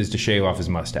month is to shave off his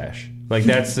mustache. Like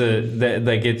it's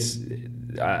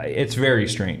very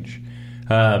strange.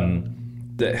 I'm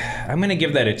gonna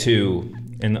give that a 2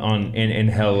 in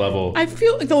hell level. I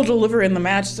feel like they'll deliver in the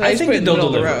match. So I think that they'll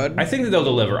deliver. I think that they'll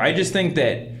deliver. I just think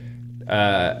that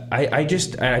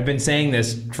I've been saying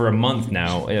this for a month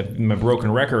now. I'm a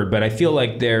broken record, but I feel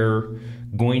like they're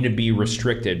going to be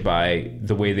restricted by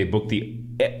the way they book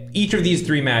each of these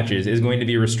 3 matches is going to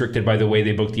be restricted by the way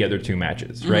they book the other 2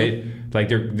 matches, right? Like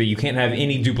you can't have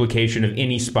any duplication of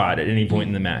any spot at any point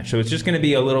in the match. So it's just going to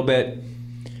be a little bit.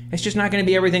 It's just not going to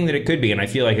be everything that it could be, and I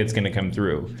feel like it's going to come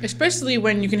through. Especially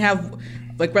when you can have,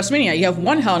 like WrestleMania, you have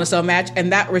 1 Hell in a Cell match,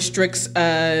 and that restricts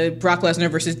Brock Lesnar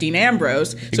versus Dean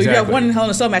Ambrose. So Exactly. you have 1 Hell in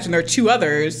a Cell match, and there are 2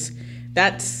 others.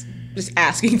 That's just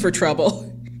asking for trouble.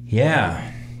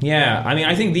 Yeah. I mean,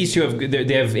 I think these 2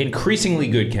 they have increasingly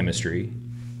good chemistry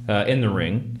in the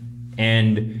ring,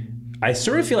 and I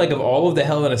sort of feel like of all of the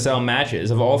Hell in a Cell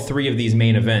matches, of all 3 of these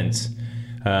main events,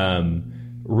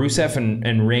 Rusev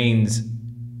and Reigns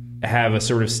have a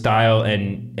sort of style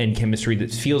and chemistry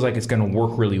that feels like it's going to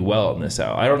work really well in the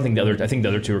cell. I think the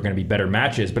other 2 are going to be better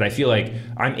matches, but I feel like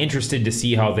I'm interested to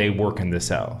see how they work in the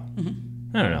cell.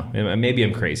 Mm-hmm. I don't know. Maybe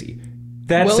I'm crazy.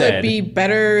 Will it be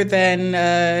better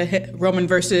than Roman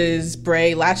versus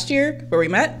Bray last year, where we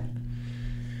met?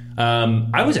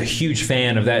 I was a huge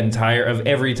fan of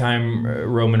every time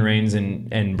Roman Reigns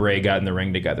and Bray got in the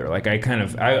ring together. Like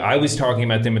I was talking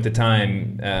about them at the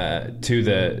time to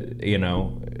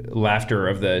the laughter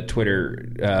of the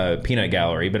Twitter peanut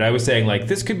gallery, but I was saying like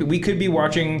we could be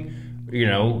watching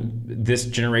this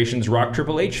generation's Rock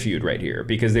Triple H feud right here,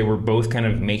 because they were both kind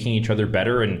of making each other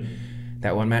better, and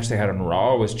that one match they had on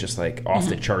Raw was just like off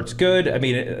the charts good. I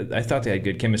mean, I thought they had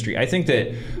good chemistry. I think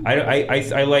that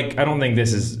I don't think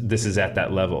this is at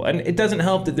that level, and it doesn't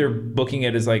help that they're booking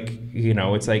it as like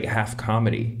it's like half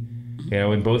comedy,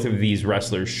 and both of these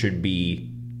wrestlers should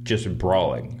be just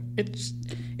brawling.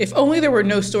 If only there were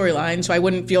no storyline, so I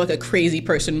wouldn't feel like a crazy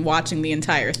person watching the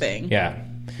entire thing. Yeah.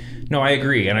 No, I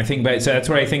agree, and I think so that's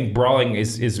what I think. Brawling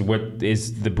is what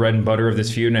is the bread and butter of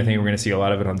this feud, and I think we're going to see a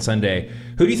lot of it on Sunday.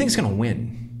 Who do you think is going to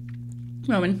win?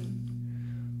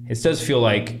 Roman. It does feel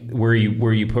like where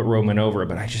you put Roman over,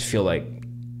 but I just feel like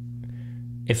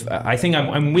I think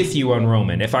I'm with you on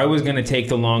Roman. If I was going to take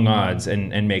the long odds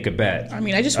and make a bet, I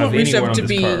mean, I just want Rusev to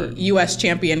be U.S.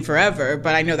 champion forever,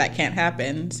 but I know that can't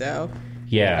happen. So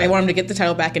yeah, I want him to get the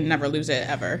title back and never lose it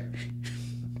ever.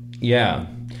 Yeah.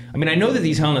 I mean, I know that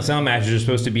these Hell in a Cell matches are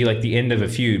supposed to be like the end of a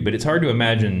feud, but it's hard to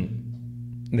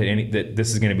imagine that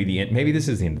this is going to be the end. Maybe this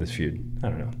is the end of this feud. I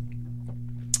don't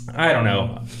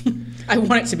know. I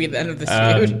want it to be the end of this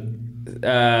feud.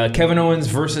 Kevin Owens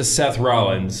versus Seth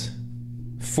Rollins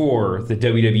for the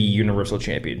WWE Universal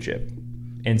Championship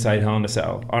inside Hell in a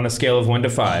Cell. On a scale of 1 to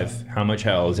 5, how much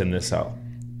hell is in this cell?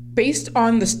 Based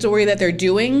on the story that they're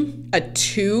doing, a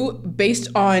 2. Based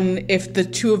on if the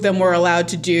two of them were allowed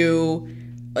to do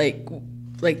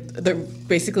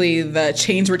basically the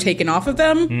chains were taken off of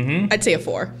them, I'd say a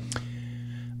 4.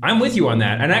 I'm with you on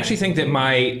that, and I actually think that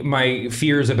my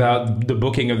fears about the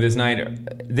booking of this night,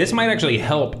 this might actually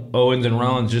help Owens and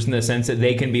Rollins, just in the sense that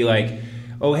they can be like,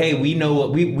 oh hey, we know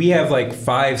we have like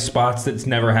 5 spots that's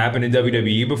never happened in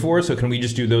WWE before, so can we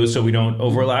just do those so we don't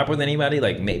overlap with anybody?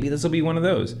 Like maybe this will be one of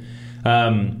those. I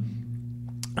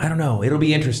don't know. It'll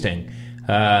be interesting.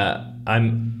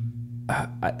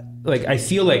 I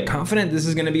feel like confident this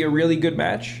is going to be a really good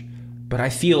match, but I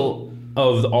feel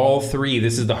of all 3,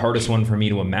 this is the hardest one for me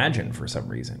to imagine for some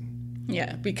reason.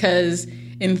 Yeah, because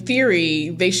in theory,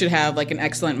 they should have like an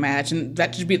excellent match, and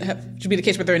that should be the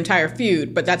case with their entire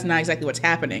feud, but that's not exactly what's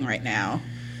happening right now.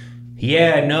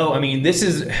 Yeah, no, I mean, that's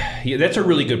a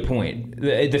really good point.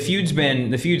 The feud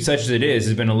such as it is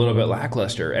has been a little bit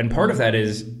lackluster, and part of that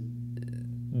is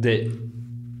that,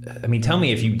 I mean, tell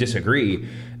me if you disagree,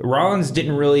 Rollins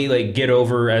didn't really get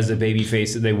over as a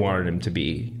babyface that they wanted him to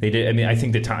be. They did. I mean, I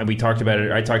think the time we talked about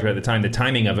it, I talked about it at the time, the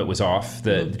timing of it was off,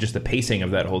 just the pacing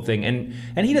of that whole thing, and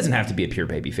he doesn't have to be a pure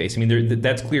babyface. I mean,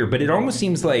 that's clear, but it almost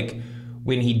seems like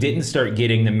when he didn't start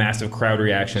getting the massive crowd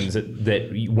reactions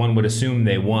that one would assume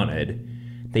they wanted,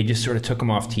 they just sort of took him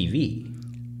off TV.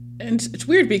 And it's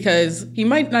weird because he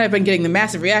might not have been getting the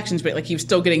massive reactions, but he was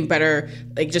still getting better,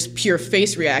 just pure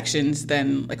face reactions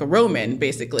than a Roman,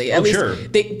 basically. At least sure.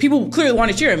 People clearly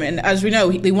want to cheer him, and as we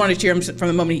know, they wanted to cheer him from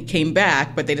the moment he came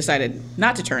back, but they decided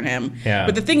not to turn him. Yeah.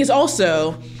 But the thing is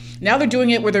also, now they're doing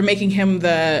it where they're making him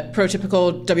the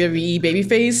prototypical WWE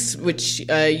babyface, which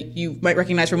you might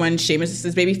recognize from when Sheamus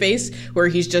is babyface, where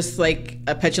he's just like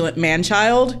a petulant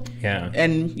man-child. Yeah.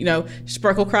 And,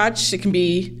 sparkle crotch, it can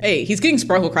be, hey, he's getting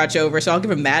sparkle crotch over, so I'll give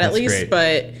him that. That's at least. Great.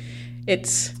 But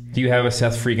it's... Do you have a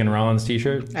Seth freaking Rollins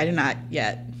t-shirt? I do not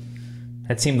yet.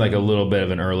 That seemed like a little bit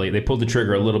of an early... They pulled the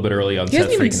trigger a little bit early on Seth freaking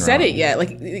Rollins. He hasn't even said it yet.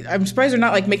 I'm surprised they're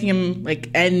not making him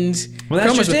end. Well,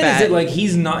 that's just it. Is that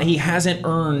he's not? He hasn't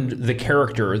earned the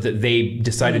character that they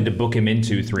decided to book him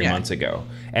into 3 months ago.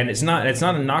 And it's not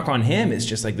a knock on him. It's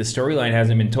just the storyline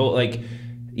hasn't been told.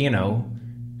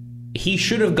 He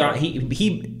should have got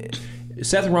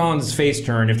Seth Rollins' face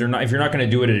turn. If you're not going to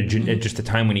do it at just the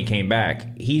time when he came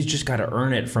back, he's just got to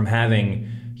earn it from having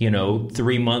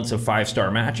 3 months of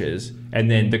 5-star matches, and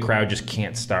then the crowd just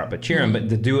can't stop but cheer him. But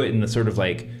to do it in the sort of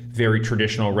very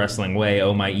traditional wrestling way,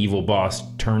 oh, my evil boss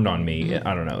turned on me.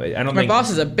 I don't know. My boss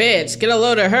is a bitch. Get a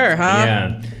load of her, huh?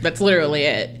 Yeah. That's literally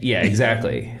it. Yeah,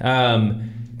 exactly.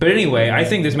 But anyway, I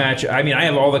think this match, I mean, I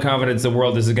have all the confidence in the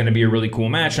world this is going to be a really cool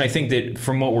match. And I think that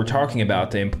from what we're talking about,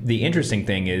 the interesting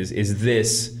thing is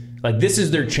this, this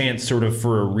is their chance sort of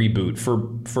for a reboot,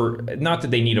 for not that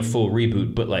they need a full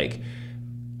reboot, but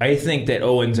I think that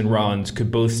Owens and Rollins could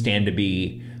both stand to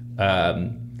be,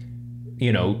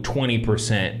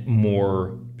 20%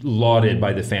 more lauded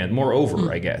by the fans, more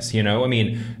over, I guess. I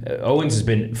mean, Owens has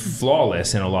been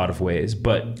flawless in a lot of ways,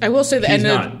 but I will say the end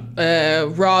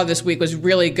of Raw this week was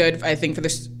really good, I think,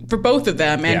 for for both of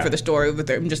them and Yeah. for the story with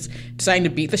them just deciding to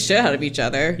beat the shit out of each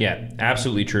other. Yeah,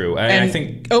 absolutely true. And I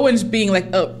think Owens being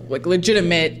like a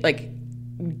legitimate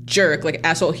jerk,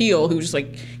 asshole heel who just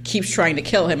keeps trying to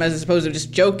kill him as opposed to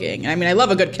just joking. I mean, I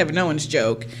love a good Kevin Owens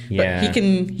joke, Yeah. but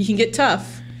he can get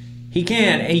tough. He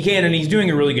can, and he's doing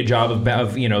a really good job of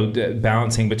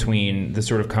balancing between the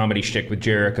sort of comedy shtick with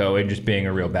Jericho and just being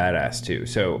a real badass too.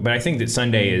 So, but I think that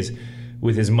Sunday is,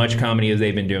 with as much comedy as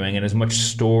they've been doing and as much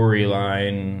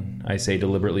storyline, I say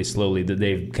deliberately slowly, that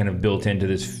they've kind of built into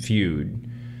this feud.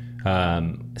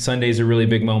 Sunday's a really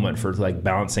big moment for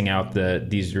balancing out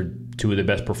these are two of the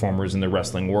best performers in the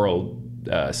wrestling world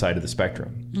side of the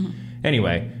spectrum. Mm-hmm.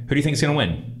 Anyway, who do you think is going to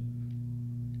win?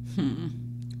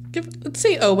 Let's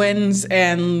say Owens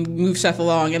and move Seth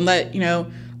along and let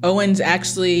Owens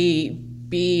actually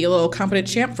be a little competent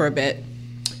champ for a bit.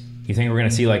 You think we're going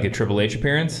to see a Triple H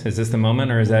appearance? Is this the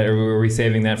moment, or are we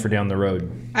saving that for down the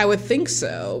road? I would think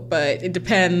so, but it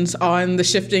depends on the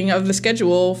shifting of the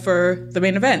schedule for the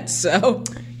main event. So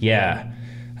yeah,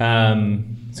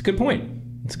 it's a good point.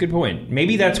 It's a good point.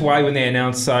 Maybe that's why when they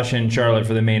announced Sasha and Charlotte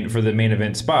for the main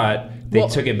event spot, they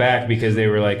took it back because they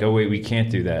were like, "Oh wait, we can't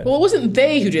do that." Well, it wasn't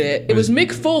they who did it. It was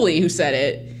Mick Foley who said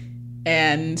it,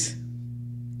 and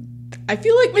I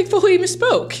feel like Mick Foley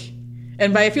misspoke.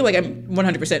 And by I feel like I'm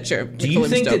 100% sure. Do you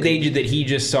think that he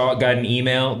just got an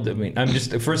email? I mean, I'm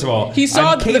just, first of all, he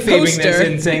saw I'm the kayfabing poster this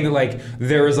and saying that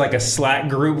there was a Slack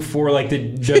group for the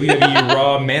WWE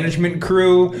Raw management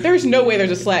crew. There's no way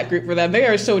there's a Slack group for them. They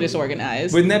are so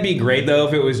disorganized. Wouldn't that be great though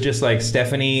if it was just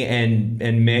Stephanie and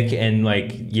Mick and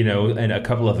and a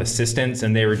couple of assistants,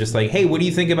 and they were just hey, what do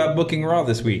you think about booking Raw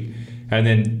this week? And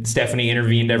then Stephanie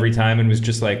intervened every time and was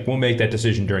just we'll make that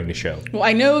decision during the show. Well,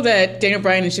 I know that Daniel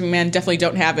Bryan and Shane McMahon definitely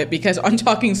don't have it because on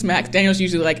Talking Smack, Daniel's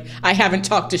usually I haven't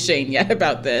talked to Shane yet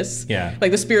about this. Yeah.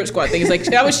 The Spirit Squad thing is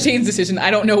that was Shane's decision.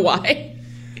 I don't know why.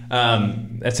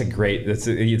 It's a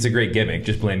great gimmick.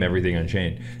 Just blame everything on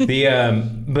Shane.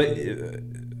 But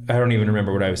I don't even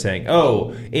remember what I was saying.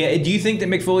 Oh, do you think that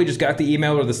Mick Foley just got the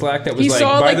email or the Slack that was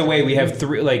by the way, we have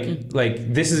three,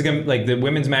 this is gonna, the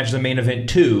women's match is the main event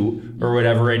 2 or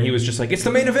whatever, and he was just it's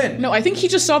the main event. No, I think he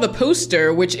just saw the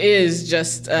poster, which is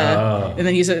just, and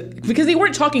then he said, because they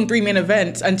weren't talking 3 main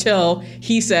events until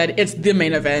he said it's the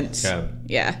main event.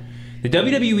 Yeah. The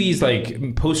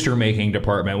WWE's poster making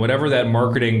department, whatever that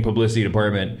marketing publicity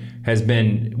department, has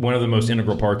been one of the most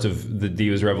integral parts of the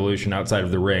Divas Revolution outside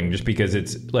of the ring, just because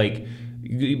it's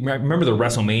remember the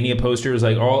WrestleMania posters,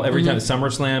 every time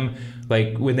SummerSlam,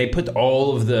 when they put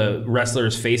all of the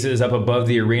wrestlers' faces up above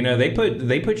the arena,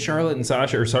 they put Charlotte and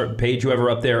Sasha or Paige,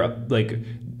 whoever up there,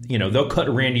 they'll cut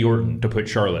Randy Orton to put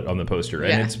Charlotte on the poster,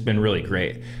 and it's been really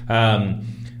great. All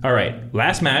right,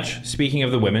 last match. Speaking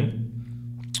of the women.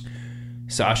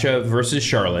 Sasha versus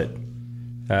Charlotte.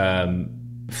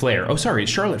 Flair. Oh, sorry,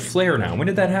 it's Charlotte Flair now. When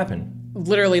did that happen?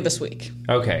 Literally this week.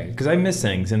 Okay, because I missed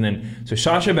things. And then, so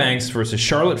Sasha Banks versus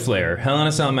Charlotte Flair. Hell in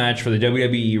a Cell match for the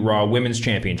WWE Raw Women's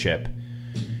Championship.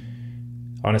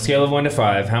 On a scale of 1 to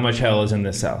 5, how much hell is in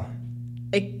this cell?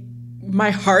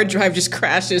 My hard drive just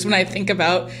crashes when I think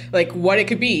about what it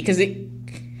could be, because I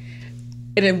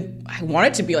want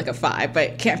it to be a 5, but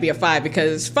it can't be a 5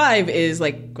 because 5 is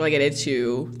relegated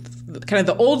to kind of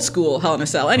the old school Hell in a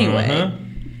Cell anyway. Uh-huh.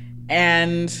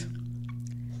 And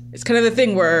it's kind of the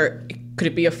thing where, could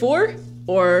it be a 4?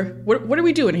 Or what are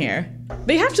we doing here?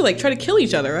 They have to try to kill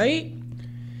each other, right?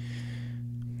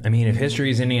 I mean, if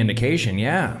history is any indication,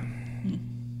 yeah.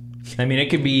 I mean, it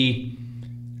could be.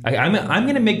 I'm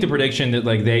going to make the prediction that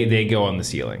they go on the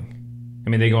ceiling. I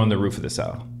mean, they go on the roof of the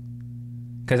cell.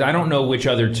 Because I don't know which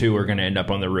other two are going to end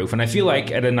up on the roof. And I feel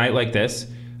at a night like this,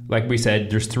 like we said,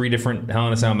 there's 3 different Hell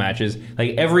in a Cell matches.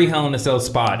 Every Hell in a Cell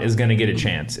spot is going to get a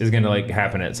chance. Is going to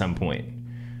happen at some point.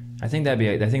 I think that'd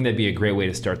be a great way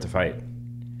to start the fight.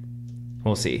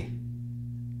 We'll see.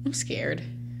 I'm scared.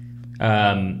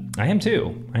 I am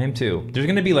too. There's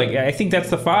going to be I think that's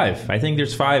the 5. I think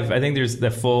there's 5. I think there's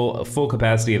the full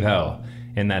capacity of hell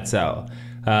in that cell.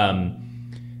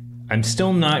 I'm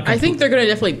still not. I think they're going to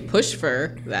definitely push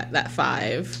for that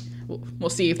 5. We'll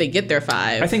see if they get their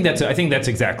 5. I think that's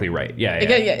exactly right. Yeah.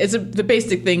 It's the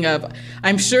basic thing of,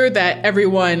 I'm sure that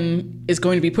everyone is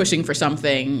going to be pushing for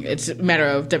something. It's a matter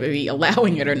of WWE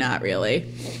allowing it or not, really.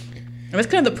 And that's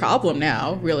kind of the problem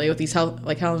now, really, with these Hell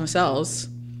in a Cells.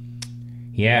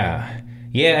 Yeah.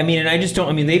 I mean, and I just don't.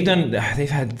 I mean, they've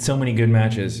had so many good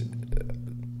matches.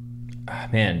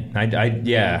 Man, I'm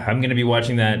going to be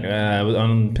watching that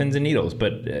on pins and needles,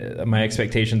 but my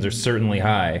expectations are certainly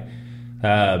high.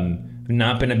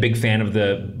 Not been a big fan of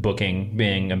the booking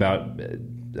being about,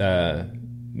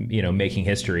 making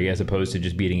history as opposed to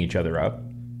just beating each other up.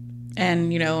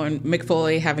 And, and Mick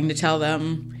Foley having to tell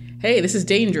them, hey, this is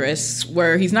dangerous,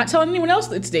 where he's not telling anyone else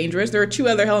that it's dangerous. There are 2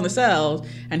 other Hell in a Cell,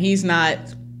 and he's not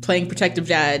playing protective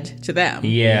dad to them.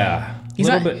 Yeah. A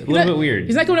little bit weird.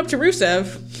 He's not going up to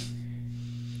Rusev.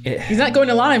 He's not going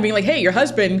to Lana and being like, hey, your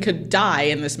husband could die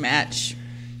in this match.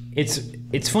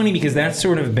 It's funny because that's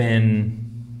sort of been...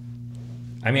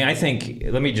 I mean,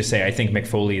 let me just say, I think Mick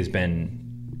Foley has been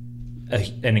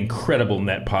an incredible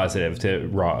net positive to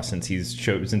Raw since he's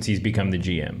become the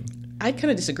GM. I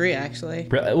kind of disagree, actually.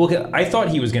 Well, I thought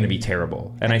he was going to be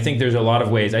terrible, and I think there's a lot of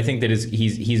ways. I think that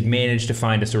he's managed to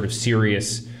find a sort of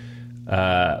serious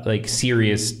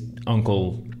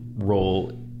uncle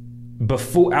role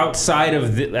before outside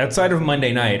of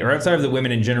Monday Night or outside of the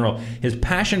women in general. His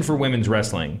passion for women's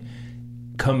wrestling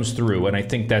comes through, and I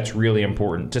think that's really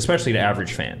important, especially to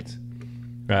average fans.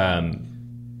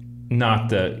 Not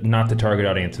the target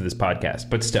audience of this podcast,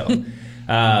 but still.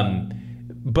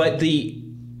 But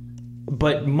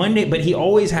he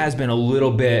always has been a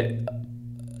little bit,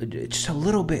 just a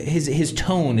little bit. His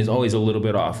tone is always a little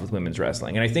bit off with women's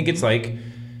wrestling, and I think it's like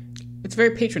it's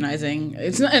very patronizing.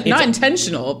 It's not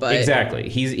intentional, but exactly.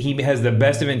 He has the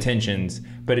best of intentions,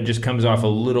 but it just comes off a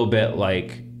little bit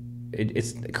like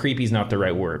it's creepy's not the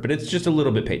right word, but it's just a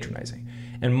little bit patronizing.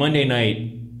 And Monday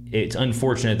Night, it's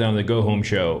unfortunate that on the Go Home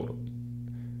show,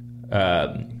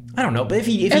 I don't know, but if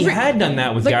he had done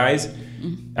that with guys,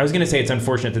 I was going to say it's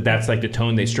unfortunate that that's like the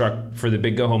tone they struck for the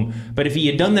big Go Home. But if he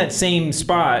had done that same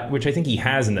spot, which I think he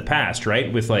has in the past,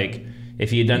 right? With like, if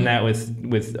he had done that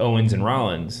with Owens and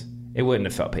Rollins, it wouldn't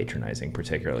have felt patronizing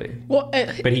particularly. Well,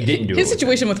 but he didn't do it. His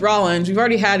situation with Rollins, we've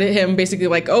already had him basically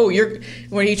like,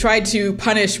 when he tried to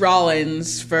punish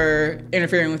Rollins for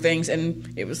interfering with things,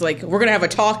 and it was like, we're going to have a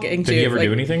talk. Did he ever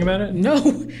do anything about it? No.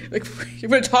 Like, we're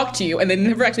going to talk to you, and they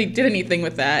never actually did anything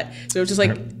with that. So it was just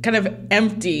like kind of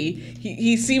empty.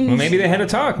 He seemed... Well, maybe they had a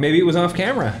talk. Maybe it was off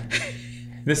camera.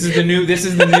 This is the new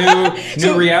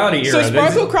reality era. So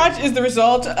Sparkle Crotch is the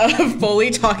result of Foley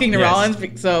talking to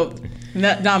Rollins, so...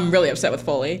 Now I'm really upset with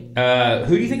Foley.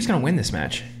 Who do you think is going to win this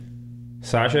match?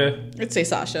 Sasha? I'd say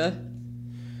Sasha.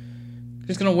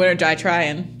 Who's going to win or die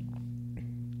trying?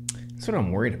 That's what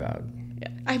I'm worried about. Yeah,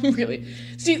 I'm really...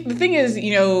 See, the thing is,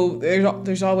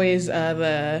 there's always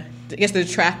the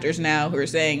detractors now who are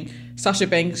saying Sasha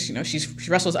Banks, she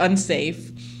wrestles unsafe.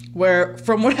 Where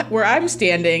I'm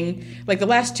standing, like the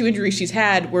last 2 injuries she's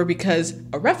had were because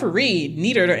a referee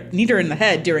kneed her in the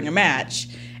head during a match,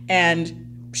 and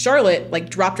Charlotte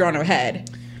dropped her on her head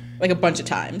a bunch of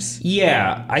times.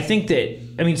 Yeah, I think that,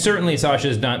 certainly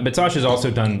Sasha's done, but Sasha's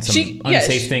also done some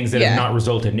unsafe things that have not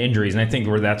resulted in injuries, and I think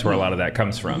that's where a lot of that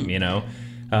comes from,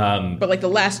 But the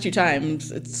last 2 times,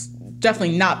 it's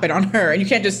definitely not been on her, and you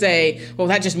can't just say, well,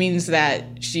 that just means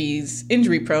that she's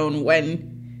injury prone when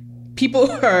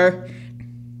people are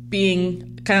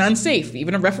being kind of unsafe.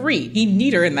 Even a referee, he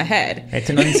kneed her in the head. It's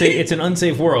an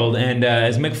unsafe world, and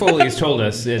as Mick Foley has told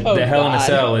us, the Hell in a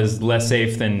Cell is less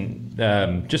safe than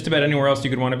just about anywhere else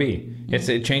you could want to be.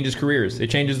 It changes careers.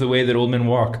 It changes the way that old men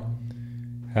walk.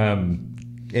 I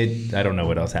don't know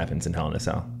what else happens in Hell in a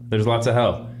Cell. There's lots of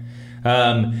hell.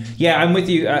 I'm with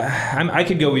you. I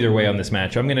could go either way on this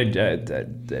match. I'm gonna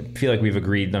feel like we've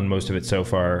agreed on most of it so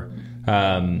far.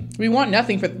 We want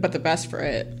nothing but the best for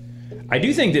it. I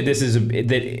do think that this is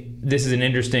an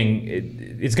interesting.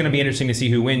 It's going to be interesting to see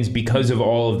who wins because of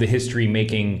all of the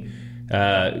history-making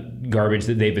garbage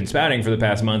that they've been spouting for the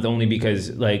past month. Only because,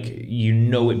 it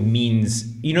means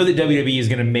that WWE is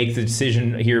going to make the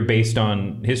decision here based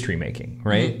on history-making,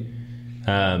 right?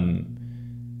 Mm-hmm.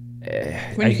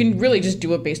 You can really just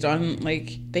do it based on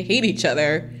they hate each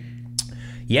other.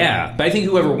 Yeah, but I think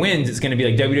whoever wins, it's going to be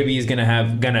WWE is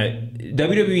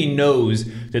WWE knows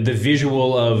that the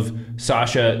visual of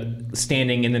Sasha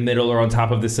standing in the middle or on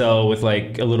top of the cell with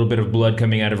a little bit of blood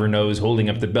coming out of her nose holding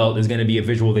up the belt is going to be a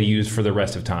visual they use for the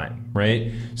rest of time,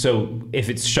 right? So if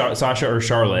it's Sasha or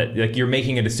Charlotte, you're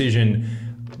making a decision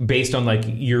based on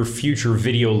your future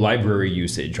video library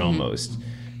usage almost.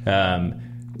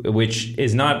 Which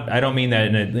is not, I don't mean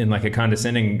that in a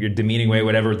condescending, demeaning way,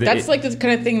 whatever. That's the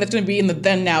kind of thing that's going to be in the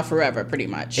then, now, forever, pretty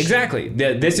much. Exactly.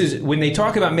 This is, when they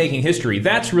talk about making history,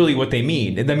 that's really what they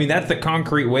mean. That's the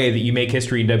concrete way that you make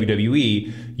history in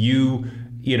WWE.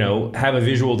 You have a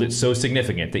visual that's so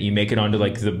significant that you make it onto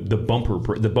the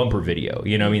bumper video.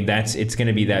 It's going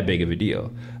to be that big of a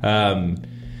deal.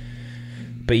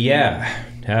 But yeah,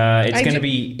 it's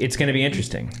going to be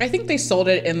interesting. I think they sold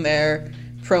it in their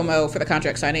promo for the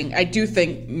contract signing. I do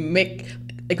think Mick,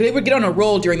 they would get on a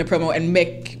roll during the promo and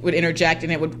Mick would interject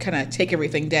and it would kind of take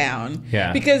everything down.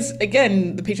 Yeah. Because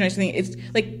again, the patronizing thing is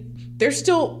they're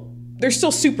still they're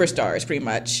still superstars pretty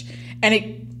much. And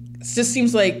it just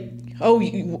seems like, oh,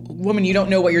 woman, you don't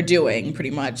know what you're doing,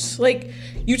 pretty much. Like,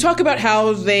 you talk about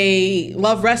how they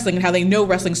love wrestling and how they know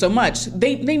wrestling so much.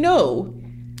 They know.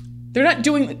 They're not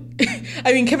doing...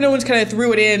 I mean, Kevin Owens kind of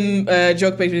threw it in a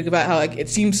joke basically about how like it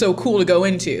seems so cool to go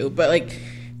into, but like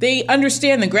they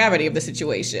understand the gravity of the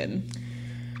situation.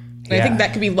 And I think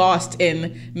that could be lost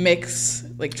in Mick's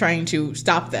like trying to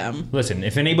stop them. Listen,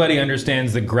 if anybody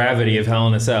understands the gravity of Hell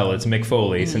in a Cell, it's Mick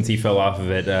Foley, since he fell off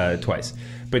of it twice.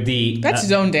 But that's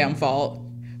his own damn fault.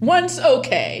 Once,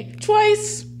 okay.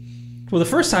 Twice. Well, the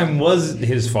first time was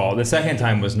his fault. The second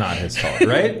time was not his fault,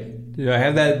 right? Do I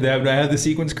have that? Do I have the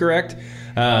sequence correct?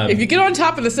 If you get on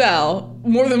top of the cell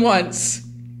more than once,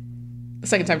 the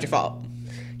second time's your fault.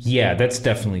 Yeah, that's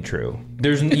definitely true.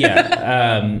 There's I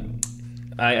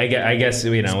guess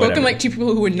Spoken whatever. like two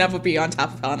people who would never be on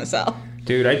top of Hell in a Cell.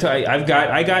 Dude, I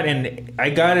got into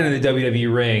the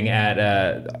WWE ring at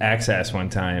Access one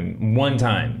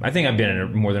time. I think I've been in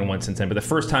it more than once since then. But the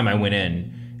first time I went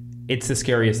in, it's the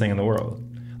scariest thing in the world.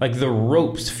 Like the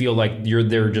ropes feel like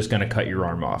they're just gonna cut your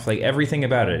arm off. Like everything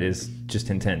about it is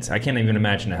just intense. I can't even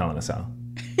imagine a Hell in a Cell.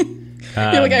 You're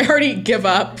like, I already give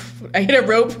up. I hit a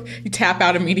rope, you tap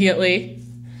out immediately.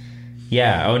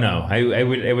 Yeah. Oh no.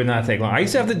 It would not take long. I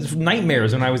used to have the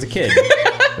nightmares when I was a kid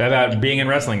about being in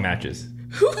wrestling matches.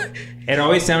 It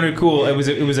always sounded cool. It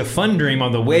was a fun dream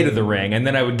on the way to the ring, and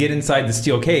then I would get inside the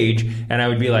steel cage, and I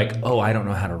would be like, "Oh, I don't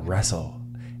know how to wrestle."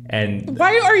 And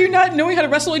why are you not knowing how to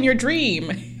wrestle in your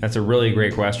dream? That's a really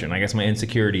great question. I guess my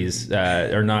insecurities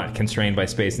are not constrained by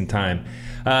space and time.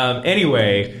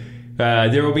 Anyway,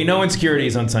 there will be no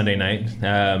insecurities on Sunday night.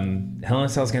 Hell in a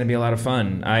Cell is going to be a lot of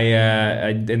fun.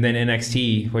 And then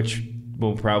NXT, which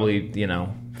will probably,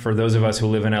 for those of us who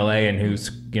live in LA and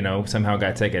who's, somehow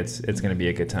got tickets, it's going to be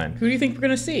a good time. Who do you think we're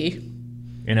going to see?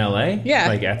 In LA? Yeah.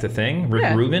 Like at the thing?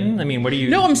 Rick Rubin? I mean, what do you...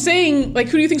 No, I'm saying, like,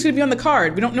 who do you think's going to be on the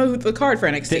card? We don't know the card for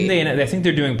NXT. Didn't they? I think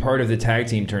they're doing part of the tag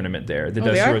team tournament there. The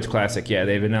Dusty are? Rhodes Classic. Yeah,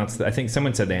 they've announced... I think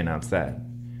someone said they announced that.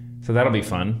 So that'll be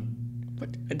fun. But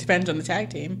it depends on the tag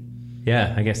team.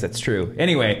 Yeah, I guess that's true.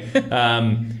 Anyway,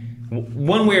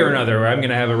 one way or another, I'm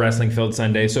going to have a wrestling-filled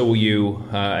Sunday. So will you.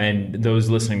 And those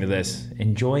listening to this,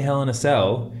 enjoy Hell in a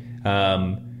Cell.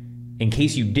 In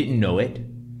case you didn't know it,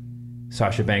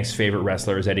 Sasha Banks' favorite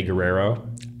wrestler is Eddie Guerrero.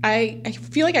 I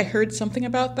feel like I heard something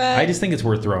about that. I just think it's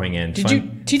worth throwing in.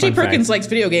 TJ Perkins likes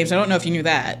video games. I don't know if you knew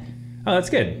that. Oh, that's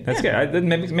good. That's good. That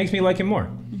makes me like him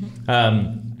more.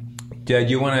 Mm-hmm. Do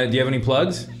you have any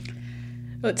plugs?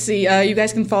 Let's see. You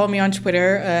guys can follow me on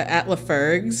Twitter at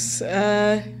LaFergs.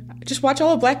 Just watch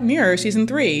all of Black Mirror season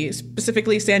 3,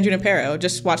 specifically San Junipero.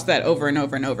 Just watch that over and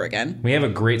over and over again. We have a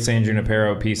great San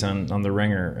Junipero piece on The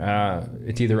Ringer.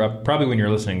 It's either up, probably when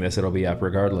you're listening to this, it'll be up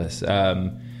regardless.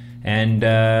 I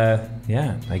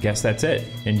guess that's it.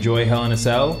 Enjoy Hell in a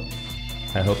Cell.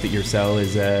 I hope that your cell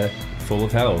is full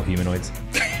of hell, humanoids.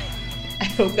 I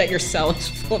hope that your cell is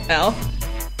full of hell.